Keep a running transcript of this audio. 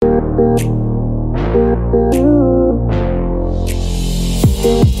That's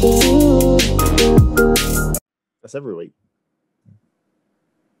every week.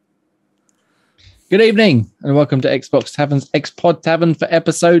 Good evening and welcome to Xbox Tavern's X-Pod Tavern for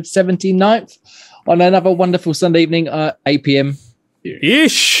episode 79th on another wonderful Sunday evening at 8 p.m.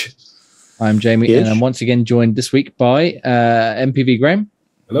 Ish. I'm Jamie and I'm once again joined this week by MPV Graham.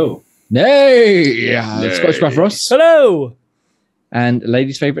 Hello. Nay. Scott Scruff Ross. Hello. And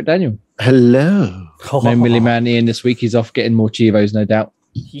ladies' favourite Daniel. Hello. No Millie Man Ian this week. He's off getting more Chivos, no doubt.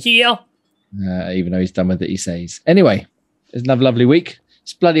 Yeah. Even though he's done with it, he says. Anyway, it's another lovely week.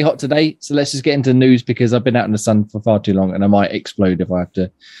 It's bloody hot today, so let's just get into the news because I've been out in the sun for far too long and I might explode if I have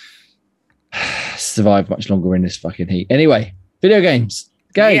to survive much longer in this fucking heat. Anyway, video games.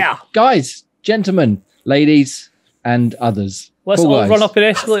 Guys, gentlemen, ladies, and others. Let's all run up an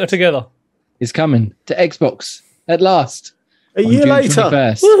escalator together. It's coming to Xbox at last. A year later.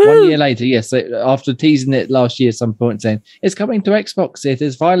 1 year later, yes. After teasing it last year at some point saying, it's coming to Xbox. It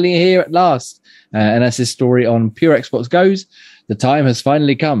is finally here at last. And that's his story on Pure Xbox Goes. The time has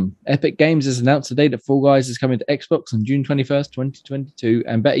finally come. Epic Games has announced today that Fall Guys is coming to Xbox on June 21st, 2022.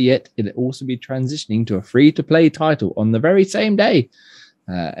 And better yet, it'll also be transitioning to a free-to-play title on the very same day.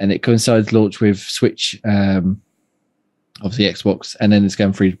 And it coincides launch with Switch, obviously Xbox, and then it's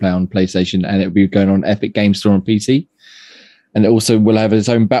going free-to-play on PlayStation, and it'll be going on Epic Games Store on PC. And it also will have its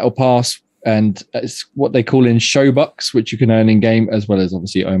own battle pass, and it's what they call in show bucks, which you can earn in game, as well as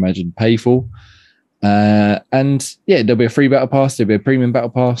obviously, I imagine, pay for. And yeah, there'll be a free battle pass, there'll be a premium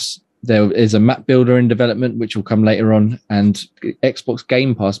battle pass. There is a map builder in development, which will come later on. And Xbox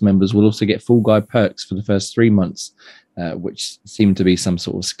Game Pass members will also get Fall Guy perks for the first 3 months, which seem to be some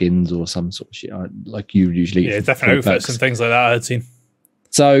sort of skins or some sort of shit like you usually. Yeah, different outfits and things like that I had seen.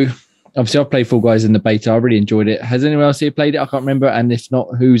 So obviously, I've played Fall Guys in the beta. I really enjoyed it. Has anyone else here played it? I can't remember. And if not,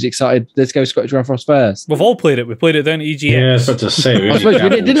 who's excited? Let's go Scottish Raffles first. We've all played it. We played it down at EGX. Yeah, I was about to say. I suppose we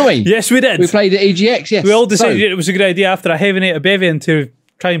did, didn't we? Yes, we did. We played at EGX, yes. We all decided it was a good idea after a heavy night of bevian to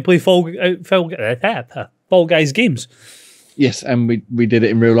try and play Fall Guys games. Yes, and we did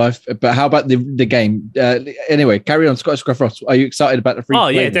it in real life. But how about the game? Anyway, carry on. Scottish Scruff Ross, are you excited about the free? Oh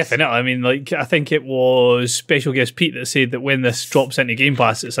yeah, definitely. I mean, like I think it was Special Guest Pete that said that when this drops into Game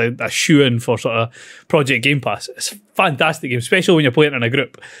Pass, it's a shoe-in for sort of Project Game Pass. It's a fantastic game, especially when you're playing in a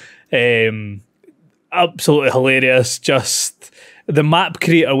group. Absolutely hilarious. Just the map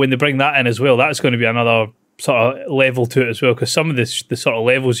creator when they bring that in as well. That's going to be another sort of level to it as well, because some of the sort of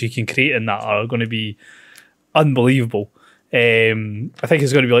levels you can create in that are going to be unbelievable. I think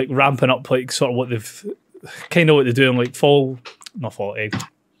it's going to be like ramping up like sort of what they've kind of what they're doing like Minecraft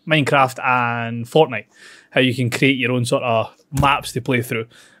and Fortnite, how you can create your own sort of maps to play through.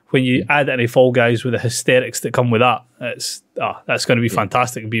 When you add any Fall Guys with the hysterics that come with that, that's going to be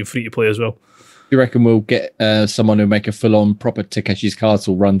fantastic and being free to play as well. You reckon we'll get someone who'll make a full-on proper Takeshi's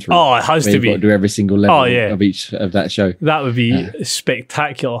Castle run through? Oh, it has to be. Got to do every single level of each of that show. That would be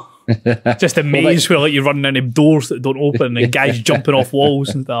spectacular. Just a maze where like you're running into doors that don't open and guys jumping off walls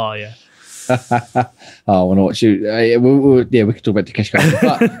and I want to watch you. We could talk about Takeshi Castle.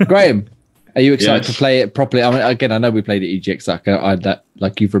 But Graham, are you excited to play it properly? I mean, again, I know we played at EGX,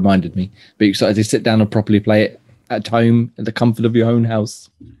 like you've reminded me. But are you excited to sit down and properly play it at home in the comfort of your own house?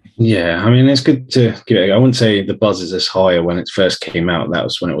 Yeah, I mean, it's good to give it a go. I wouldn't say the buzz is as high when it first came out. That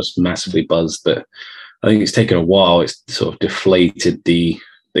was when it was massively buzzed. But I think it's taken a while. It's sort of deflated the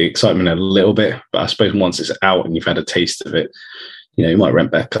excitement a little bit. But I suppose once it's out and you've had a taste of it, you might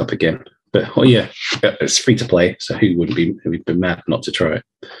ramp back up again. But it's free to play. So who would be mad not to try it?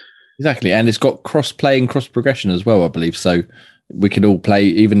 Exactly. And it's got cross-play and cross-progression as well, I believe. So we can all play,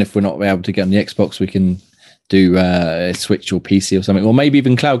 even if we're not able to get on the Xbox, we can do Switch or PC or something, or maybe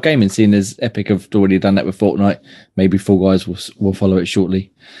even cloud gaming, seeing as Epic have already done that with Fortnite. Maybe Fall Guys will follow it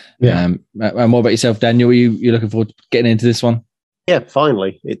shortly. Yeah. And what about yourself, Daniel? Are you looking forward to getting into this one? Yeah,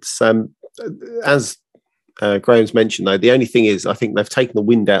 finally. It's as Graham's mentioned, though, the only thing is I think they've taken the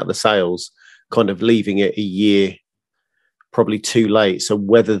wind out of the sails, kind of leaving it a year probably too late. So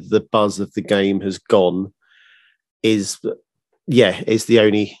whether the buzz of the game has gone is the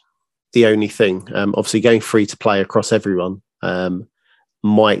only thing. Obviously, going free to play across everyone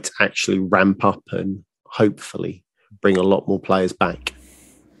might actually ramp up and hopefully bring a lot more players back.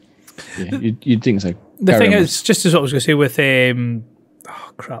 Yeah, you'd think so. The thing is, just as what I was going to say with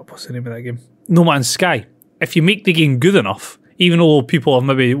what's the name of that game? No Man's Sky. If you make the game good enough, even though people have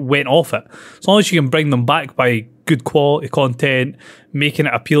maybe went off it, as long as you can bring them back by good quality content, making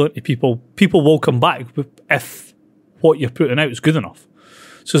it appealing to people will come back if what you're putting out is good enough.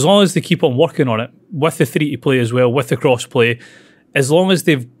 So as long as they keep on working on it with the free to play as well, with the cross play, as long as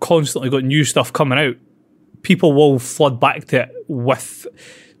they've constantly got new stuff coming out, people will flood back to it with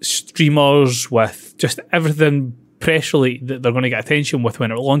streamers, with just everything press release that they're going to get attention with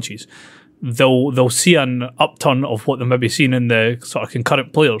when it launches. They'll see an upturn of what they may be seeing in the sort of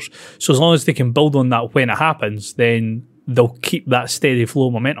concurrent players. So as long as they can build on that when it happens, then they'll keep that steady flow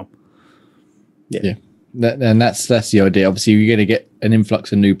of momentum. Yeah. And that's the idea. Obviously, you're going to get an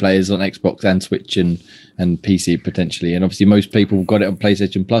influx of new players on Xbox and Switch and PC potentially. And obviously, most people got it on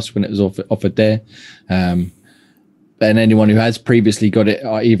PlayStation Plus when it was offered there. And anyone who has previously got it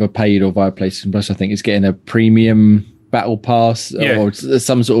either paid or via PlayStation Plus, I think, is getting a premium battle pass or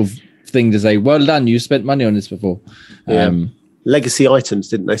some sort of thing to say, well done, you spent money on this before. Legacy items,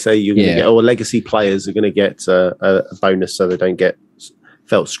 didn't they say you're going to get, or legacy players are going to get a bonus so they don't get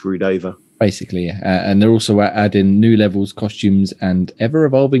felt screwed over. Basically, and they're also adding new levels, costumes, and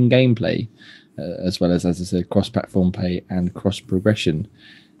ever-evolving gameplay, as well as I said, cross-platform play and cross-progression.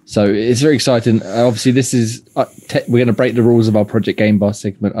 So it's very exciting. Obviously, this is we're going to break the rules of our Project Game Pass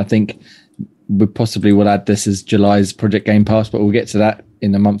segment. I think we possibly will add this as July's Project Game Pass, but we'll get to that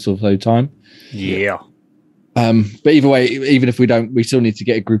in a month or so time. Yeah. But either way, even if we don't, we still need to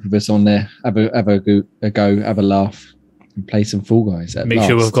get a group of us on there, have a go, have a laugh, and play some Fall Guys. Make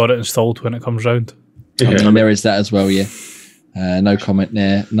sure we've got it installed when it comes round. And there is that as well, yeah. No comment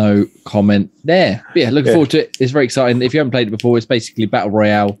there. But yeah, looking forward to it. It's very exciting. If you haven't played it before, it's basically Battle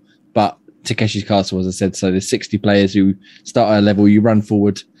Royale, but Takeshi's Castle, as I said. So there's 60 players who start at a level, you run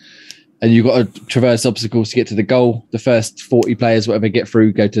forward, and you've got to traverse obstacles to get to the goal. The first 40 players, whatever, get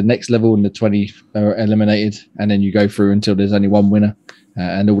through, go to the next level, and the 20 are eliminated. And then you go through until there's only one winner.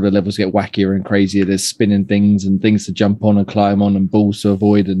 And all the levels get wackier and crazier. There's spinning things and things to jump on and climb on and balls to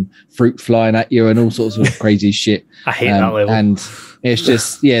avoid and fruit flying at you and all sorts of crazy shit. I hate that level. And it's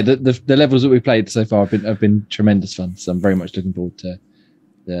just, the levels that we've played so far have been tremendous fun. So I'm very much looking forward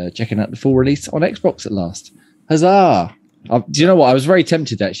to checking out the full release on Xbox at last. Huzzah! Do you know what? I was very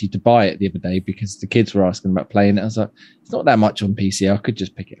tempted actually to buy it the other day because the kids were asking about playing it. I was like, it's not that much on PC. I could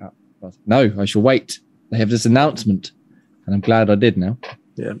just pick it up. But no, I shall wait. They have this announcement. And I'm glad I did now.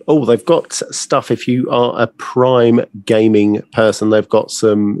 Yeah. Oh, they've got stuff. If you are a Prime gaming person, they've got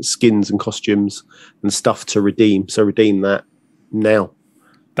some skins and costumes and stuff to redeem. So redeem that now.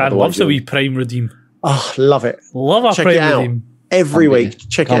 Dan loves a wee Prime redeem. Oh, love it. Love a Check Prime it out redeem. every week.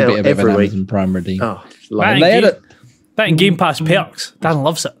 Check it out every week. And Prime redeem. Oh, love it. That in Game Pass perks. Dan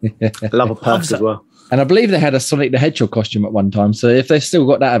loves it. I love a perks as well. And I believe they had a Sonic the Hedgehog costume at one time. So if they've still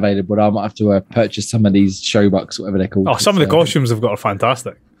got that available, I might have to purchase some of these showbucks, whatever they're called. Oh, some of the costumes they've got are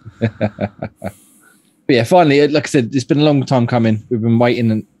fantastic. But yeah, finally, like I said, it's been a long time coming. We've been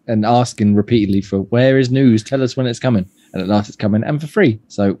waiting and asking repeatedly for where is news? Tell us when it's coming. And at last it's coming and for free.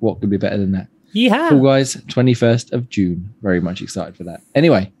 So what could be better than that? Yeah. Fall Guys, 21st of June. Very much excited for that.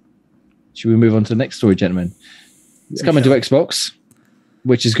 Anyway, should we move on to the next story, gentlemen? It's coming to Xbox,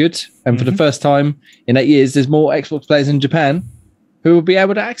 which is good. And for the first time in 8 years, there's more Xbox players in Japan who will be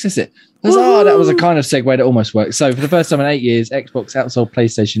able to access it. That was a kind of segue that almost worked. So for the first time in 8 years, Xbox outsold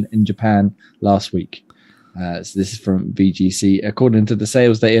PlayStation in Japan last week. So this is from VGC. According to the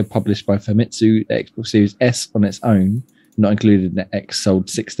sales data published by Famitsu, the Xbox Series S on its own, not included in the X, sold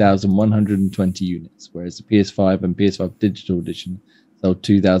 6,120 units, whereas the PS5 and PS5 Digital Edition sold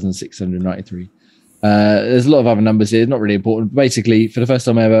 2,693. There's a lot of other numbers here, not really important. Basically, for the first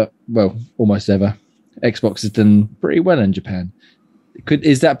time ever, well, almost ever, Xbox has done pretty well in Japan.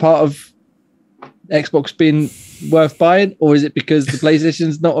 Is that part of Xbox being worth buying, or is it because the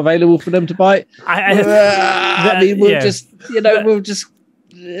PlayStation's not available for them to buy? We'll just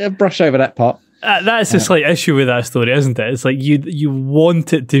brush over that part. That's a slight issue with that story, isn't it? It's like you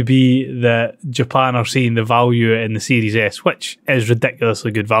want it to be that Japan are seeing the value in the Series S, which is ridiculously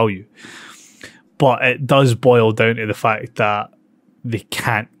good value. But it does boil down to the fact that they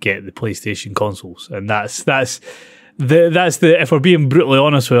can't get the PlayStation consoles, and that's the if we're being brutally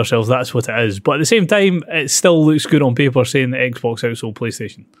honest with ourselves, that's what it is. But at the same time, it still looks good on paper saying that Xbox outsold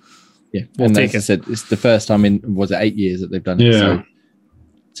PlayStation. Yeah, and as I said, it's the first time in 8 years that they've done it. So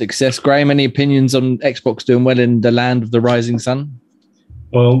success. Graham, any opinions on Xbox doing well in the land of the rising sun?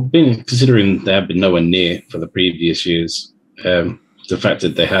 Well, considering they have been nowhere near for the previous years, the fact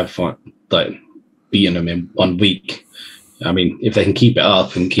that they have beaten them in 1 week. I mean, if they can keep it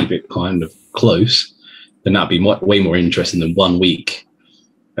up and keep it kind of close, then that'd be way more interesting than 1 week.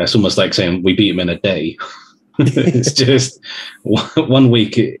 It's almost like saying we beat them in a day. It's just 1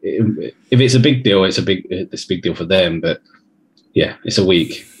 week. If it's a big deal, it's a big deal for them. But yeah, it's a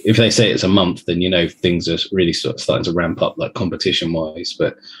week. If they say it's a month, then things are really starting to ramp up, like competition wise.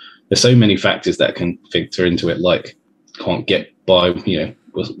 But there's so many factors that can factor into it, like can't get by,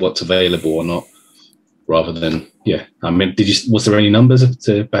 what's available or not, rather than I mean, was there any numbers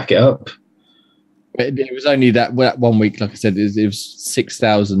to back it up? It was only that 1 week, like I said, it was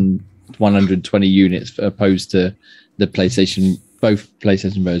 6,120 units opposed to the both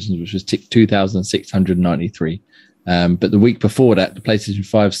PlayStation versions, which was 2,693. But the week before that, the PlayStation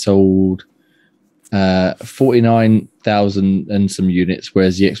 5 sold 49,000 and some units,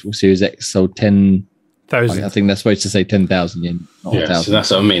 whereas the Xbox Series X sold 10,000. I think that's supposed to say 10,000. So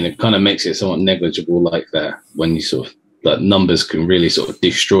that's what I mean. It kind of makes it somewhat negligible like that, when you sort of, like, numbers can really sort of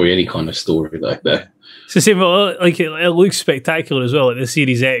destroy any kind of story like that. It's the same, like, it looks spectacular as well. Like the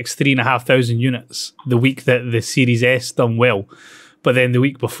Series X, 3,500 units the week that the Series S done well. But then the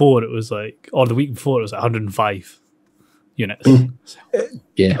week before it was 105 units.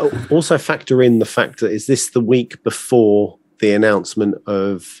 Also factor in the fact that, is this the week before the announcement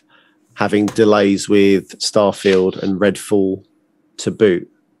of having delays with Starfield and Redfall to boot?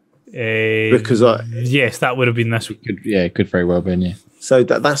 Because yes, that would have been this week. It could very well been, yeah. So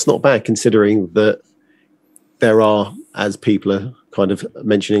that's not bad, considering that there are, as people are kind of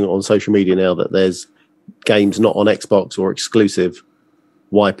mentioning on social media now, that there's games not on Xbox or exclusive.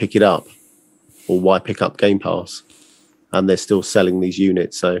 Why pick it up? Or why pick up Game Pass? And they're still selling these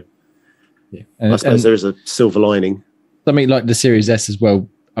units. So I suppose there is a silver lining. I mean, like the Series S as well.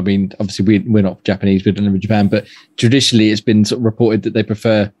 I mean, obviously we're not Japanese, we don't live in Japan, but traditionally it's been sort of reported that they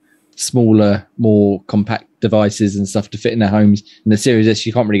prefer smaller, more compact devices and stuff to fit in their homes. And the Series S,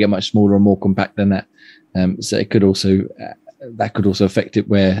 you can't really get much smaller or more compact than that. So it could also affect it,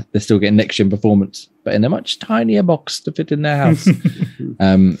 where they're still getting next gen performance, but in a much tinier box to fit in their house.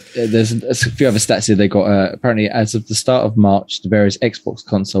 There's a few other stats here. They got apparently, as of the start of March, the various Xbox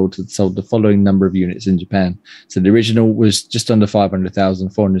consoles had sold the following number of units in Japan. So the original was just under 500,000,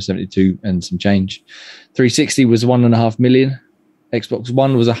 472 and some change. 360 was 1.5 million. Xbox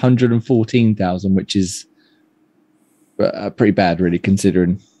One was 114,000, which is pretty bad, really,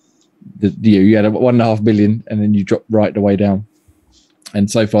 considering you had 1.5 million and then you dropped right the way down. And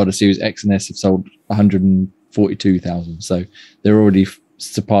so far, the Series X and S have sold 142,000. So they're already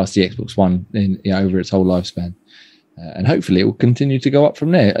surpassed the Xbox One over its whole lifespan. And hopefully it will continue to go up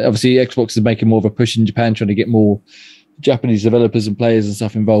from there. Obviously, Xbox is making more of a push in Japan, trying to get more Japanese developers and players and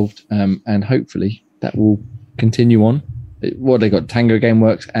stuff involved. And hopefully that will continue on. They got Tango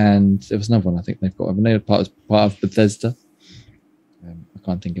Gameworks, and there was another one I think they've got. Haven't they? Part of Bethesda. I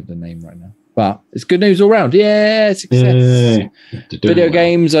can't think of the name right now. But it's good news all round. Yeah, success. Video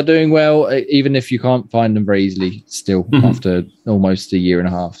games are doing well, even if you can't find them very easily still after almost a year and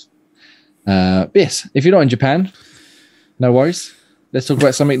a half. Yes, if you're not in Japan, no worries. Let's talk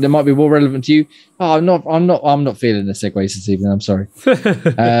about something that might be more relevant to you. Oh, I'm not feeling the segues this evening. I'm sorry.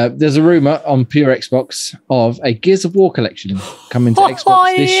 There's a rumor on Pure Xbox of a Gears of War collection coming to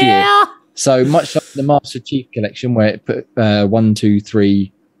Xbox this year. So much like the Master Chief collection, where it put 1, 2,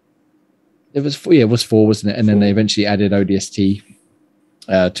 3. It was 4, wasn't it? And then they eventually added ODST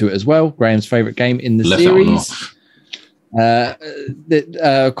to it as well. Graham's favorite game in the series.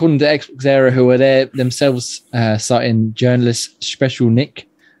 According to Xbox Era, who are there themselves, citing journalist Special Nick.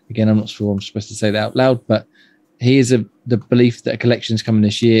 Again, I'm not sure I'm supposed to say that out loud, but he is the belief that a collection is coming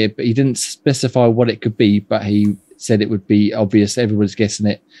this year, but he didn't specify what it could be, but he said it would be obvious. Everyone's guessing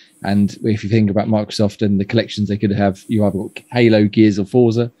it. And if you think about Microsoft and the collections they could have, you either got Halo, Gears, or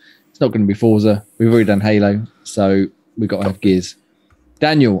Forza. It's not going to be Forza. We've already done Halo, so we've got to have Gears.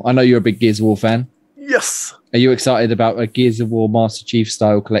 Daniel, I know you're a big Gears of War fan. Yes. Are you excited about a Gears of War Master Chief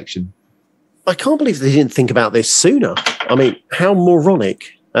style collection? I can't believe they didn't think about this sooner. I mean, how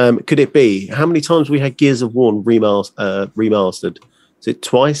moronic could it be? How many times we had Gears of War remastered? Is it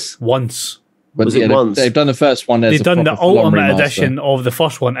twice? Once. Was it once? They've done the first one. They've done the Ultimate Edition of the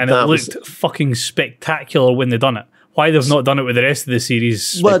first one, and it looked fucking spectacular when they done it. Why they've not done it with the rest of the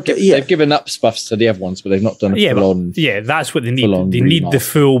series? Well, they've given up buffs to the other ones, but they've not done a full-on. Yeah, that's what they need. They need the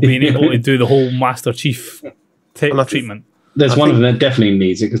full being able to do the whole Master Chief treatment. There's one of them that definitely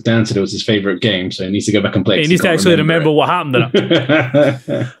needs it, because Dan said it was his favourite game, so he needs to go back and play it. He needs to actually remember what happened in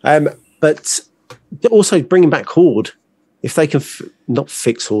it. But also bringing back Horde, if they can not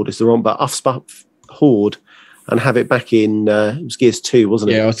fix Horde is the wrong, but up Horde and have it back in. It was Gears 2,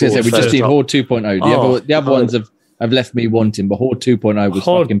 wasn't it? Yeah, I was going to say we just need Horde 2.0. The other ones have left me wanting, but Horde 2.0 was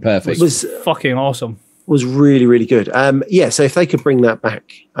fucking perfect. It was fucking awesome. Was really, really good. So if they could bring that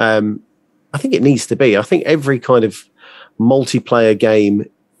back, I think it needs to be. I think every kind of multiplayer game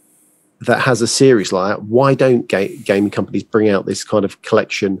that has a series like that, why don't gaming companies bring out this kind of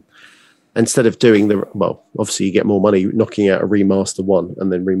collection instead of doing obviously you get more money knocking out a remaster 1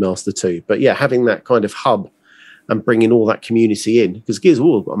 and then remaster 2. But yeah, having that kind of hub and bringing all that community in, because Gears of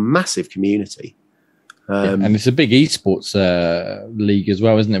War have got a massive community. And it's a big esports league as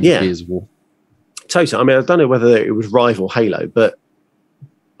well, isn't it? With Gears of War. Totally. I mean, I don't know whether it would rival Halo, but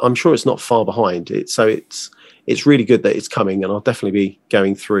I'm sure it's not far behind it. So it's really good that it's coming, and I'll definitely be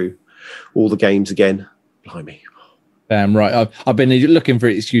going through all the games again. Blimey. Damn right. I've been looking for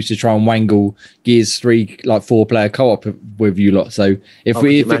an excuse to try and wangle Gears 3 like 4-player co-op with you lot. So if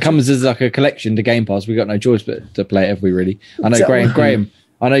it comes as like a collection to Game Pass, we got no choice but to play it, have we really? I know Graham,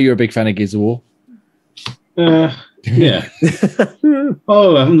 I know you're a big fan of Gears of War. Yeah.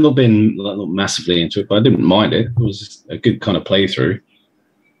 Oh, I've not been not massively into it, but I didn't mind it. It was just a good kind of playthrough.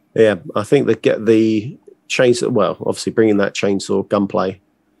 Yeah, I think that get the chainsaw. Well, obviously, bringing that chainsaw gunplay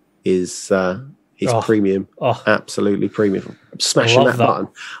is premium. Absolutely premium. Smashing that button.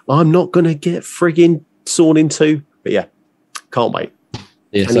 I'm not going to get frigging sawn into, but yeah, can't wait.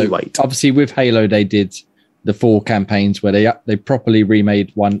 Yeah, so wait. Obviously, with Halo, they did the 4 campaigns where they properly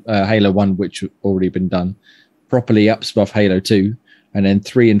remade Halo 1, which had already been done, properly up stuff Halo 2, and then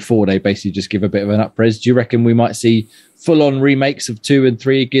 3 and 4 they basically just give a bit of an up-res. Do you reckon we might see full-on remakes of 2 and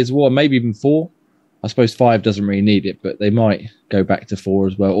 3 Gears of War, maybe even 4? I suppose 5 doesn't really need it, but they might go back to 4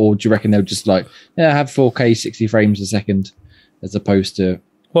 as well. Or do you reckon they'll just have 4K 60 frames a second as opposed to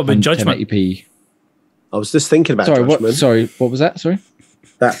what about Judgment? 1080p? I was just thinking about Judgment. What was that? Sorry?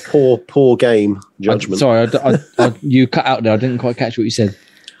 That poor game, Judgment. You cut out there. I didn't quite catch what you said.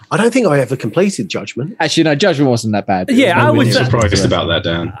 I don't think I ever completed Judgment. Actually, no, Judgment wasn't that bad. Yeah, I was surprised about that,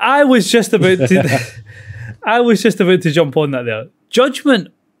 Dan. I was just about to jump on that there. Judgment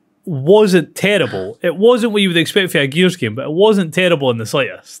wasn't terrible. It wasn't what you would expect for a Gears game, but it wasn't terrible in the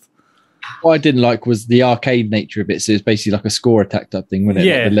slightest. What I didn't like was the arcade nature of it. So it's basically like a score attack type thing, wasn't it?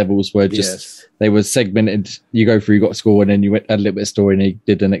 Yeah. Like the levels were just, they were segmented. You go through, you got a score, and then you had a little bit of story and you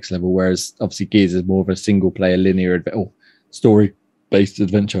did the next level. Whereas obviously Gears is more of a single player linear story based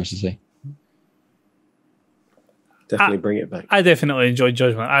adventure, I should say. Definitely bring it back. I definitely enjoyed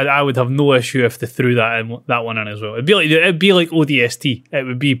Judgment. I would have no issue if they threw that one in as well. It'd be like ODST. It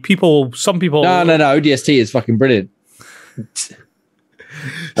would be some people. No. ODST is fucking brilliant.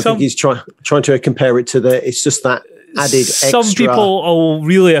 I think he's trying to compare it to it's just that added extra. Some people will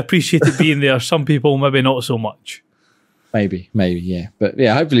really appreciate it being there. Some people maybe not so much. Maybe, yeah. But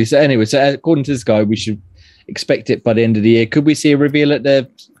yeah, hopefully. So anyway, according to this guy, we should expect it by the end of the year. Could we see a reveal at the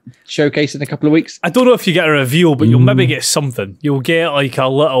showcase in a couple of weeks? I don't know if you get a reveal, but you'll maybe get something. You'll get like a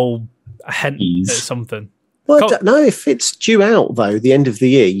little hint at something. Well, I don't know if it's due out though. The end of the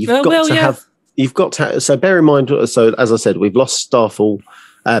year, you've got to have. So bear in mind. So as I said, we've lost Starfield.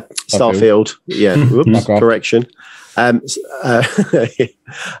 Yeah, whoops, correction.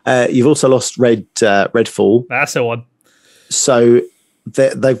 You've also lost Redfall. That's the one. So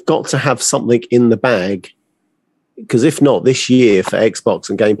they've got to have something in the bag, because if not, this year for Xbox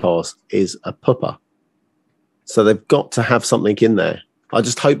and Game Pass is a pupper. So they've got to have something in there. I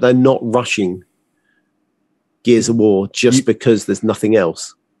just hope they're not rushing Gears of War just because there's nothing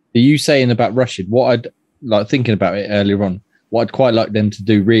else. Are you saying about rushing? What I'd like thinking about it earlier on, what I'd quite like them to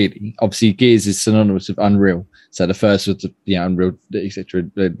do really, obviously Gears is synonymous with Unreal. So the first was Unreal, etc.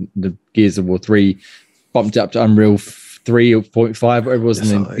 The Gears of War 3 bumped it up to Unreal 3.5, whatever it was,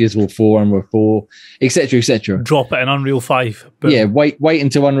 and then Gears of War 4, Unreal 4, etc., etc. Drop it in Unreal 5. Boom. Yeah, wait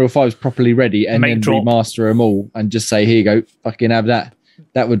until Unreal 5 is properly ready and then remaster them all and just say, here you go, fucking have that.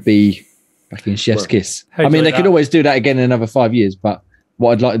 That would be fucking chef's kiss. I mean, they could always do that again in another 5 years, but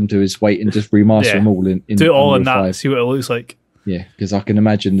what I'd like them to do is wait and just remaster them all in do it all in that, 5. see what it looks like. Yeah, because I can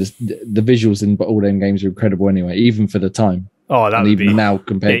imagine the visuals in all them games are incredible anyway, even for the time. Oh, that would even be now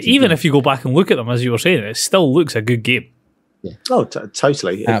compared. Even if you go back and look at them, as you were saying, it still looks a good game. Yeah. Oh,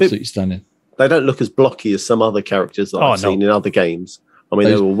 totally. Absolutely stunning. They don't look as blocky as some other characters that I've seen in other games. I mean,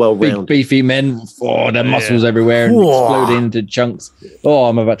 they're all well-rounded. Big, beefy men. Oh, their muscles everywhere and exploding into chunks. Oh,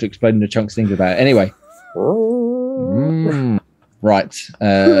 I'm about to explode into chunks thinking about it. Anyway. Right.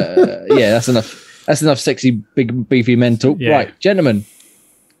 Yeah, that's enough. That's enough sexy, big, beefy men talk. Yeah. Right, gentlemen.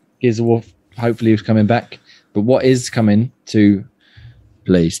 Gears of War hopefully is coming back. But what is coming to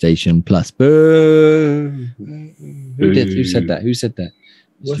PlayStation Plus? Boo! Who said that?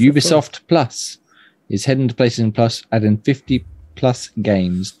 Ubisoft Plus is heading to PlayStation Plus, adding 50 plus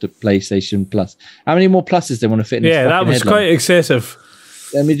games to PlayStation Plus. How many more pluses they want to fit in? Yeah, that was quite excessive.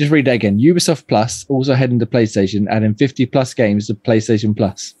 Let me just read that again. Ubisoft Plus also heading to PlayStation, adding 50 plus games to PlayStation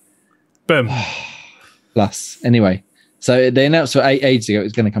Plus. Boom. Plus. Anyway, So they announced for 8 ages ago it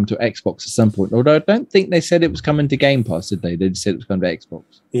was going to come to Xbox at some point. Although I don't think they said it was coming to Game Pass, did they? They just said it was coming to Xbox.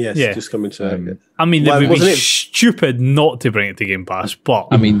 Yes, Yeah. just coming to. I mean, Well, it would be wasn't it- stupid not to bring it to Game Pass, but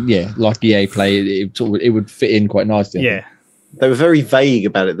I mean, yeah, like EA Play, it would fit in quite nicely. I think. yeah, They were very vague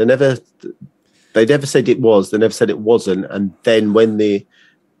about it. They never said it was. They never said it wasn't. And then when the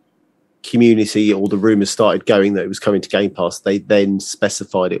community or the rumors started going that it was coming to Game Pass, they then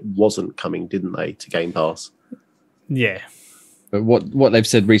specified it wasn't coming, didn't they, to Game Pass? yeah. But what they've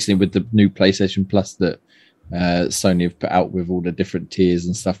said recently with the new PlayStation Plus that Sony have put out with all the different tiers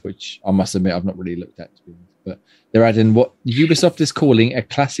and stuff, which I must admit I've not really looked at, to be honest. But they're adding what Ubisoft is calling a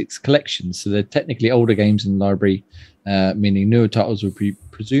classics collection. So they're technically older games in the library, meaning newer titles will be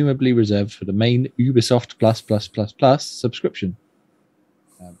presumably reserved for the main Ubisoft Plus subscription.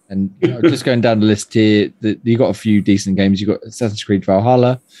 And just going down the list here, you got a few decent games. You got Assassin's Creed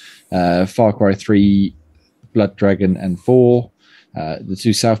Valhalla, Far Cry 3, Blood Dragon, and 4. The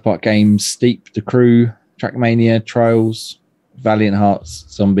 2 South Park games, Steep, The Crew, Trackmania, Trials, Valiant Hearts,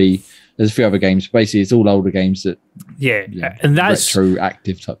 Zombie. There's a few other games. Basically, it's all older games that And that's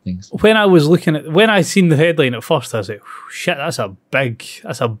retroactive type things. when I seen the headline at first. I was like, "Shit, that's a big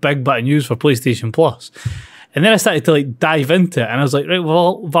bit of news for PlayStation Plus." And then I started to dive into it, and I was like, "Right,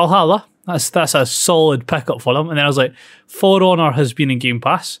 well, Valhalla, that's a solid pickup for them." And then I was like, "For Honor has been in Game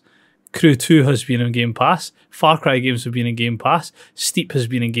Pass, Crew 2 has been in Game Pass, Far Cry games have been in Game Pass, Steep has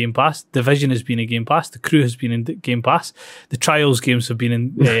been in Game Pass, Division has been in Game Pass, The Crew has been in Game Pass, the Trials games have been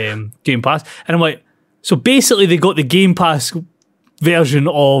in Game Pass." And I'm like, so basically they got the Game Pass version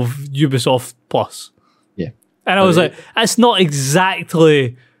of Ubisoft Plus. Yeah. And I was like, that's not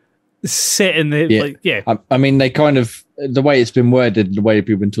exactly set in the, I mean, they kind of, the way it's been worded, the way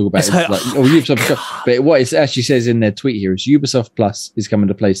people have been talking about It's it, it's like, Ubisoft. But what it actually says in their tweet here is Ubisoft Plus is coming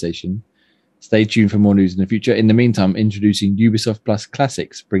to PlayStation. Stay tuned for more news in the future. In the meantime, introducing Ubisoft Plus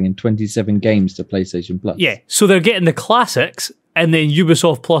Classics, bringing 27 games to PlayStation Plus. Yeah, so they're getting the classics, and then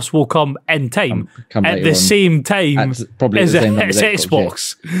Ubisoft Plus will come in time Come at later the on. same time Probably at as the same time it's as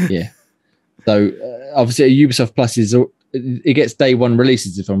Xbox. Yeah. So obviously, Ubisoft Plus it gets day one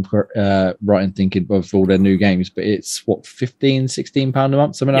releases, if I'm right in thinking, of all their new games. But it's what, £15-16 a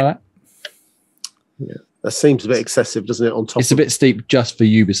month, something like that. Yeah, that seems a bit excessive, doesn't it? On top, It's a bit steep just for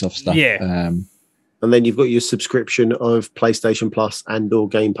Ubisoft stuff. Yeah. and then you've got your subscription of PlayStation Plus and/or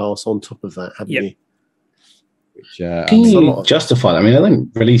Game Pass on top of that, haven't Yep. you? Which Can you justify that? I mean, they don't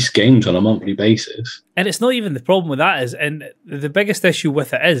release games on a monthly basis. And it's not even the problem with that is, and the biggest issue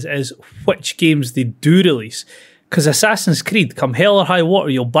with it is which games they do release. Because Assassin's Creed, come hell or high water,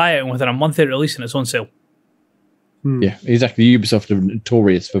 you'll buy it, and within a month of release, and it's on sale. yeah, exactly. Ubisoft are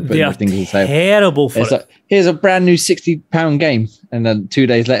notorious for They putting are things on sale. terrible for It's it. like, here's a brand new £60 game, and then 2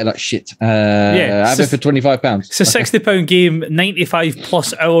 days later, like shit. Have it for £25. It's a £60 game, 95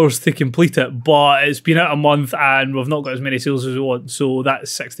 plus hours to complete it, but it's been out a month and we've not got as many sales as we want. So that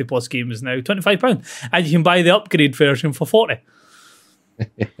 60 plus game is now £25. And you can buy the upgrade version for 40.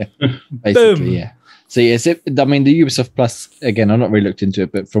 Basically, Boom. yeah. So yes, I mean the Ubisoft Plus, again, I've not really looked into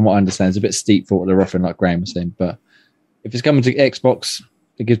it, but from what I understand, it's a bit steep for what they're offering, like Graham was saying. But if it's coming to Xbox,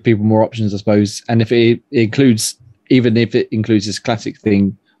 it gives people more options, I suppose. And if it includes, even if it includes this classic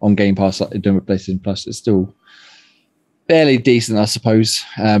thing on Game Pass, like they're doing with PlayStation Plus, it's still fairly decent, I suppose.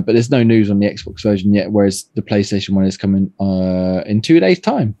 But there's no news on the Xbox version yet, whereas the PlayStation one is coming in 2 days'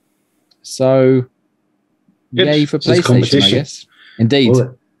 time. So, Good. yay for So it's PlayStation, I competition. guess. Indeed.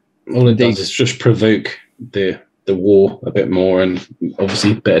 All it Indeed. does is just provoke the war a bit more, and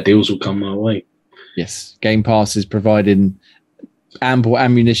obviously better deals will come our way. Yes, Game Pass is providing ample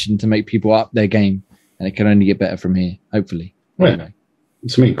ammunition to make people up their game, and it can only get better from here, hopefully. Right. Anyway,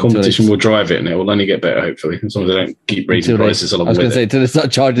 To me, competition Until will drive it, and it will only get better, hopefully, as long as they don't keep raising until they- prices I along was going with to say, it. until they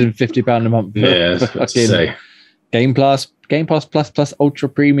start charging £50 a month. For, Yeah, for that's what to fucking say. Game Pass Plus Ultra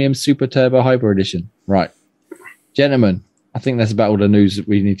Premium Super Turbo Hyper Edition. Right, gentlemen, I think that's about all the news that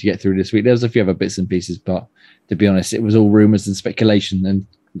we need to get through this week. There's a few other bits and pieces, but to be honest, it was all rumours and speculation, and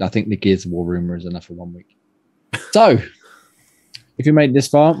I think the Gears of War rumour is enough for 1 week. So, if you made it this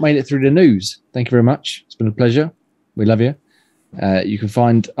far, made it through the news, thank you very much. It's been a pleasure. We love you. You can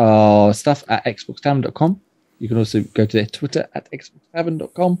find our stuff at xboxtavern.com. You can also go to their Twitter at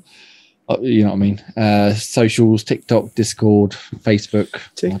xboxtavern.com. You know what I mean? Socials, TikTok, Discord, Facebook.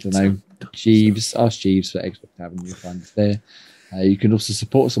 I don't know. Jeeves, ask Jeeves for Xbox Tavern. You'll find us there. You can also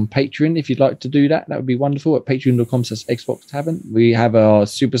support us on Patreon if you'd like to do that. That would be wonderful at patreon.com/Xbox Tavern. We have our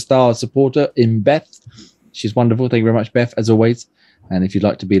superstar supporter in Beth. She's wonderful. Thank you very much, Beth, as always. And if you'd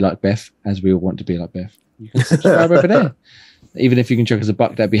like to be like Beth, as we all want to be like Beth, you can subscribe over there. Even if you can chuck us a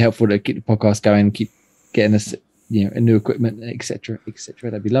buck, that'd be helpful to keep the podcast going, keep getting us new equipment, etc.,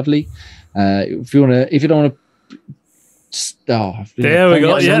 that'd be lovely. If you don't want to, there we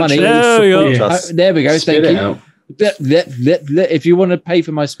go. Yeah, money, there we go. Yes. There we go. Spit Thank it you. out. If you want to pay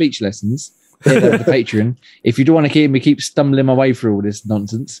for my speech lessons, head over to Patreon. If you don't want to hear me keep stumbling my way through all this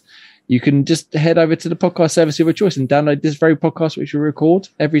nonsense, you can just head over to the podcast service of your choice and download this very podcast, which we record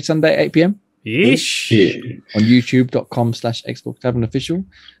every Sunday at 8 p.m. Yeesh. Yeah. on youtube.com/Xbox Tavern Official.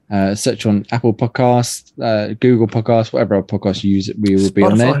 Search on Apple Podcasts, Google Podcasts, whatever our podcast you use, we will be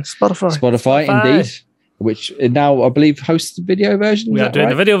on there. Spotify, indeed. Which now I believe hosts the video version. We are doing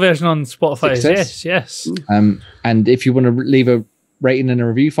the video version on Spotify. Success. Yes. And if you want to leave a rating and a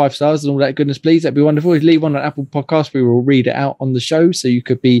review, 5 stars and all that goodness, please, that'd be wonderful. If you leave one on Apple Podcast, we will read it out on the show. So you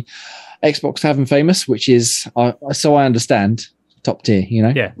could be Xbox Tavern famous, which is, so I understand, top tier.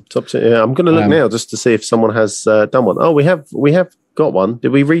 Yeah. Top tier. Yeah, I'm going to look now just to see if someone has done one. Oh, we have got one. Did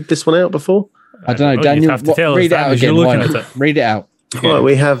we read this one out before? I don't know, Daniel. Read it out again. Why not? Read it out. Right,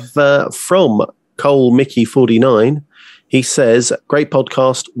 we have from Cole Mickey 49. He says, "Great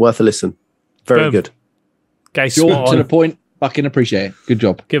podcast, worth a listen. Very Boom. good." Guys, Short spot to on. the point. Fucking appreciate it. Good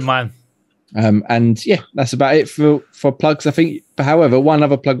job. Good man. And yeah, that's about it for plugs. I think, however, one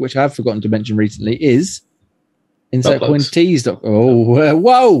other plug which I have forgotten to mention recently is InsertCoinTees.com. Oh,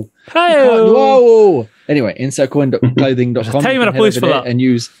 whoa! Hey, Whoa! Anyway, InsertCoin.clothing.com. time and a place for that. And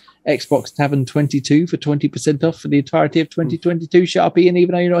use Xbox Tavern 22 for 20% off for the entirety of 2022. Sharpie, and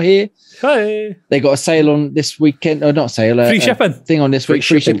even though you're not here, Hey. they got a sale on this weekend, or not sale, Free shipping. thing on this week.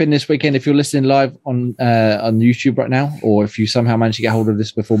 Free Free shipping this weekend. If you're listening live on YouTube right now, or if you somehow manage to get hold of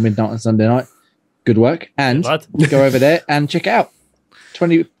this before midnight on Sunday night, good work. And Good go over there and check it out.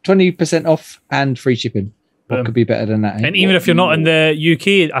 20% off and free shipping. What Boom. could be better than that? Eh? And even if you're not in the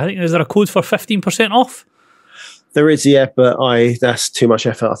UK, I think is there a code for 15% off? There is, yeah, but that's too much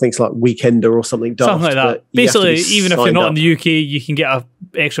effort. I think it's like Weekender or something. Daft, Something like that. but you have to Basically, be even if you're signed not up. in the UK, you can get a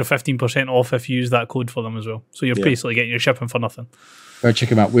extra 15% off if you use that code for them as well. So you're basically getting your shipping for nothing. Go check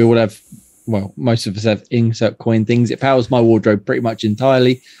them out. We all have, well, most of us have insert coin things. It powers my wardrobe pretty much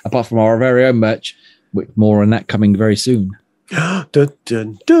entirely, apart from our very own merch. With more on that coming very soon. Dun,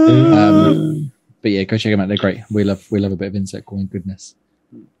 dun, dun. But yeah, go check them out. They're great. We love a bit of insert coin goodness.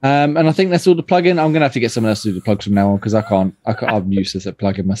 And I think that's all the plug-in. I'm gonna have to get someone else to do the plugs from now on because I can't. I'm useless at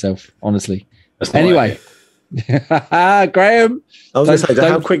plugging myself, honestly. Anyway, Graham. I was going to say,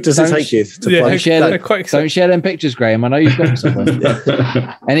 how quick does it take you to plug? Don't share them pictures, Graham. I know you've got them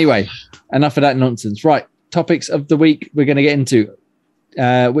somewhere. Anyway, enough of that nonsense. Right, topics of the week we're going to get into,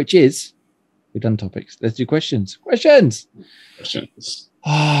 which is we've done topics. Let's do questions. Questions.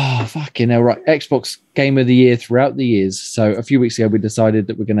 Oh, fucking hell. Right. Xbox Game of the Year throughout the years. So a few weeks ago, we decided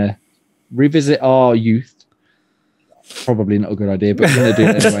that we're going to revisit our youth. Probably not a good idea, but we're going to do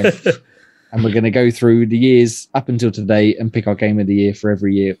it anyway. And we're going to go through the years up until today and pick our Game of the Year for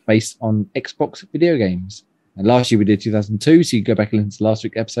every year based on Xbox video games. And last year we did 2002, so you can go back and listen to last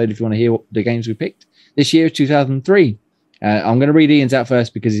week's episode if you want to hear what the games we picked. This year is 2003. I'm going to read Ian's out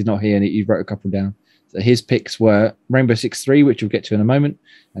first because he's not here and he wrote a couple down. So his picks were Rainbow Six 3, which we'll get to in a moment,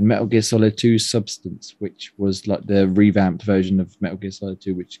 and Metal Gear Solid 2 Substance, which was like the revamped version of Metal Gear Solid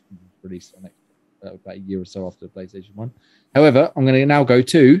 2, which was released on about a year or so after the PlayStation 1. However, I'm going to now go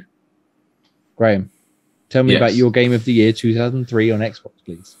to Graham. Tell me about your Game of the Year 2003 on Xbox,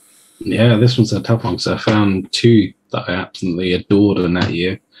 please. Yeah, this one's a tough one because I found two that I absolutely adored in that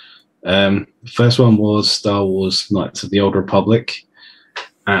year. First one was Star Wars Knights of the Old Republic.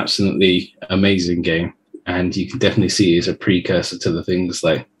 Absolutely amazing game, and you can definitely see it as a precursor to the things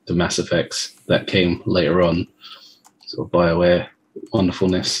like the Mass Effects that came later on, sort of BioWare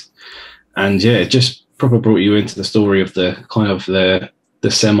wonderfulness. And yeah, it just proper brought you into the story of the kind of the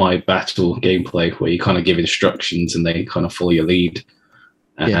semi-battle gameplay where you kind of give instructions and they kind of follow your lead.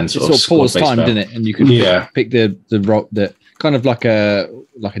 And sort of pause time, didn't it? And you can pick the rock that kind of like a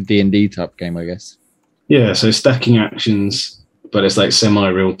D&D type game, I guess. Yeah, so stacking actions, but it's like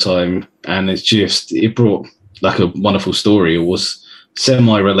semi-real time, and it brought like a wonderful story. It was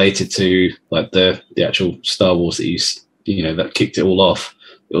semi-related to like the actual Star Wars that that kicked it all off.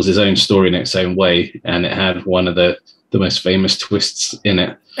 It was his own story in its own way, and it had one of the most famous twists in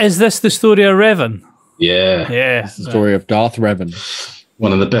it. Is this the story of Revan? Yeah. Yeah. It's the story of Darth Revan.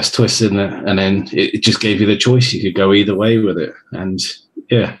 One of the best twists in it, and then it just gave you the choice. You could go either way with it, and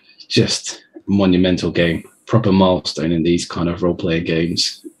yeah, just monumental game. Proper milestone in these kind of role-player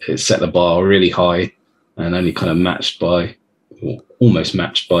games. It set the bar really high and only kind of almost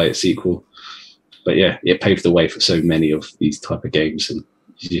matched by its sequel. But yeah, it paved the way for so many of these type of games, and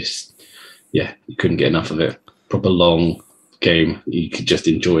you couldn't get enough of it. Proper long game. You could just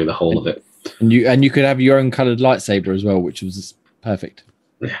enjoy the whole of it. And you could have your own coloured lightsaber as well, which was perfect.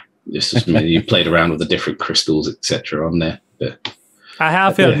 Yeah, just as many. You played around with the different crystals, etc. on there. But I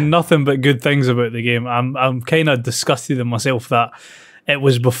have heard nothing but good things about the game. I'm kind of disgusted in myself that it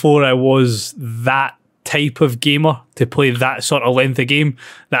was before I was that type of gamer to play that sort of length of game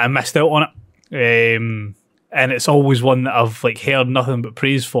that I missed out on it. And it's always one that I've like heard nothing but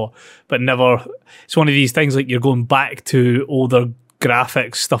praise for, but never. It's one of these things like you're going back to older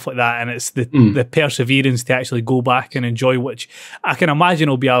graphics, stuff like that, and it's the perseverance to actually go back and enjoy, which I can imagine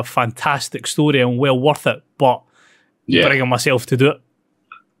will be a fantastic story and well worth it, but bringing myself to do it.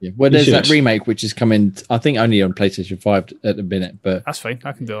 Yeah. Well, there's that remake which is coming, I think only on PlayStation 5 at the minute, but that's fine.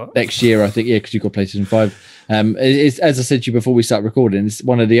 I can do that next year, I think. Yeah, because you've got PlayStation 5. It's, as I said to you before we start recording, it's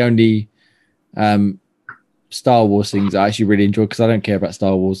one of the only Star Wars things I actually really enjoy, because I don't care about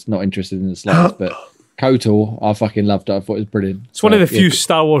Star Wars, not interested in the slightest, but KOTOR, I fucking loved it. I thought it was brilliant. It's one of the few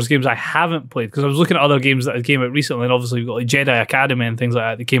Star Wars games I haven't played, because I was looking at other games that came out recently, and obviously we've got like Jedi Academy and things like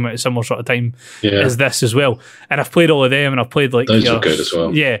that that came out at a similar sort of time as this as well. And I've played all of them, and I've played like those are good as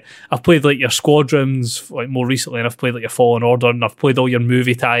well. Yeah, I've played like your Squadrons like more recently, and I've played like your Fallen Order, and I've played all your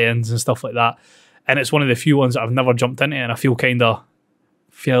movie tie-ins and stuff like that. And it's one of the few ones that I've never jumped into, and I feel a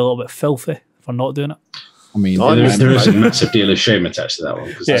little bit filthy for not doing it. I mean, there is a massive deal of shame attached to that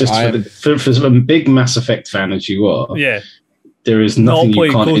one, because for a big Mass Effect fan as you are, there is nothing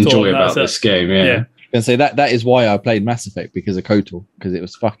you can't enjoy about this game. Yeah. And say that is why I played Mass Effect, because of KOTOR, because it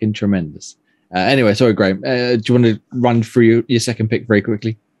was fucking tremendous. Anyway, sorry, Graham. Do you want to run through your second pick very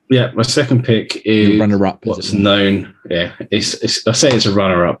quickly? Yeah, my second pick is runner-up. What's known? Yeah, it's I say it's a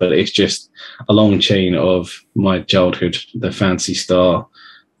runner-up, but it's just a long chain of my childhood, the Phantasy Star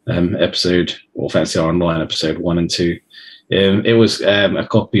episode, or Fantasy Star Online episode 1 and 2. It was a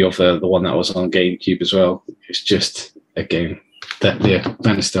copy of the one that was on GameCube as well. It's just a game that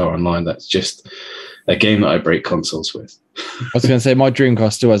Fantasy Star Online. That's just a game that I break consoles with. I was going to say, my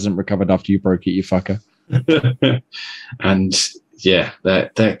Dreamcast still hasn't recovered after you broke it, you fucker. And yeah,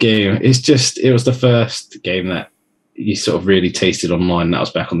 that game, it was the first game that you sort of really tasted online. That was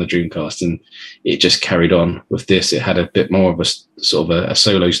back on the Dreamcast, and it just carried on with this. It had a bit more of a sort of a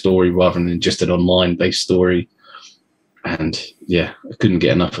solo story rather than just an online based story. And yeah, I couldn't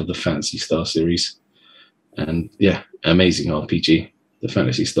get enough of the Phantasy Star series. And yeah, amazing RPG. The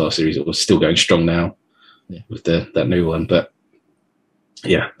Phantasy Star series, it was still going strong now with that new one. But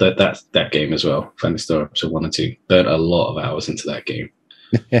yeah, that game as well, Phantasy Star episode 1 and 2, burnt a lot of hours into that game.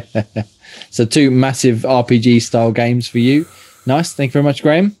 So 2 massive RPG style games for you. Nice. Thank you very much,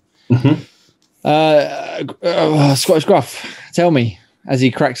 Graham. Mm-hmm. Scottish Gruff, tell me, as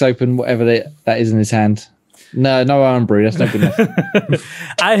he cracks open whatever that is in his hand. No Iron Brew. That's not good enough.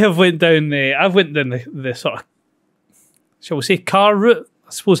 I've went down the sort of, shall we say, car route.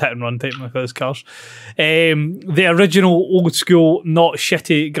 I suppose hit and run type with those cars. The original old school, not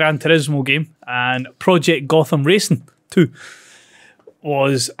shitty Gran Turismo game, and Project Gotham Racing 2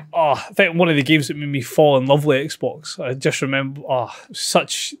 was, I think, one of the games that made me fall in love with Xbox. I just remember,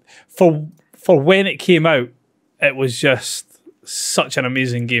 such, for when it came out, it was just such an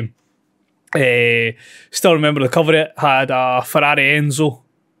amazing game. Still remember the cover. It had a Ferrari Enzo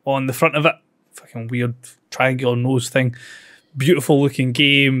on the front of it. Fucking weird triangular nose thing. Beautiful looking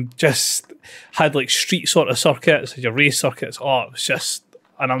game. Just had like street sort of circuits, had your race circuits. It was just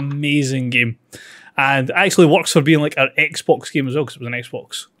an amazing game. And it actually works for being like an Xbox game as well, because it was an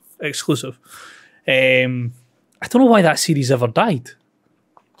Xbox exclusive. I don't know why that series ever died.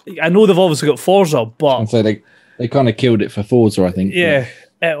 I know they've obviously got Forza, but so they kind of killed it for Forza, I think. Yeah,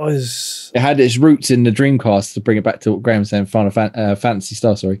 it was. It had its roots in the Dreamcast, to bring it back to what Graham was saying, Phantasy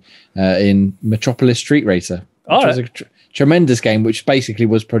Star, in Metropolis Street Racer, which was a tremendous game, which basically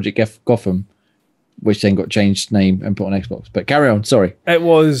was Project Gotham, which then got changed name and put on Xbox. But carry on, sorry. It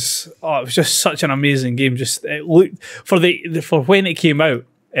was just such an amazing game. Just it looked for when it came out,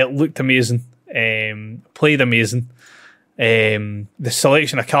 it looked amazing. Played amazing. The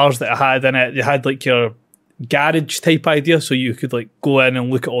selection of cars that it had in it, you had like your garage type idea, so you could like go in and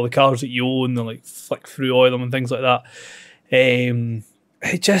look at all the cars that you own and like flick through all of them and things like that.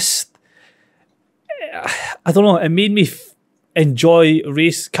 It just, I don't know, it made me enjoy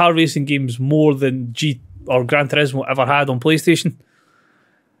car racing games more than Gran Turismo ever had on PlayStation.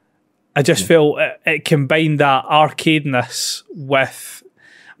 I just felt it combined that arcadeness with,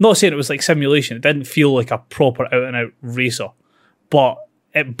 I'm not saying it was like simulation, it didn't feel like a proper out and out racer, but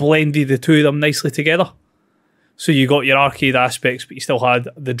it blended the two of them nicely together. So you got your arcade aspects, but you still had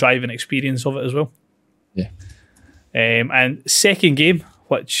the driving experience of it as well. Yeah. And second game,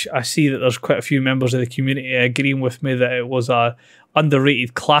 which I see that there's quite a few members of the community agreeing with me that it was a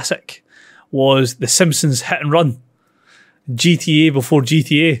underrated classic, was The Simpsons Hit and Run. GTA before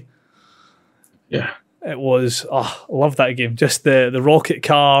GTA. Yeah. It was, I love that game. Just the rocket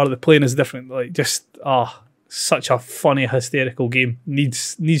car, the plane is different. Like, just, such a funny, hysterical game.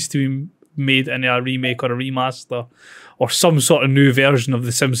 Needs to be made into a remake or a remaster or some sort of new version of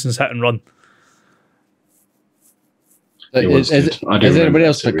The Simpsons Hit and Run. Is anybody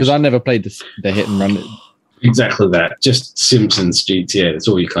else? Because I never played the Hit and Run. Exactly that. Just Simpsons GTA. That's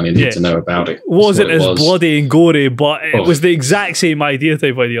all you kind of need to know about it. Wasn't as bloody and gory, but it was the exact same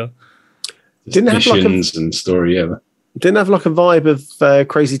type idea. Didn't have like and story, yeah. Didn't have like a vibe of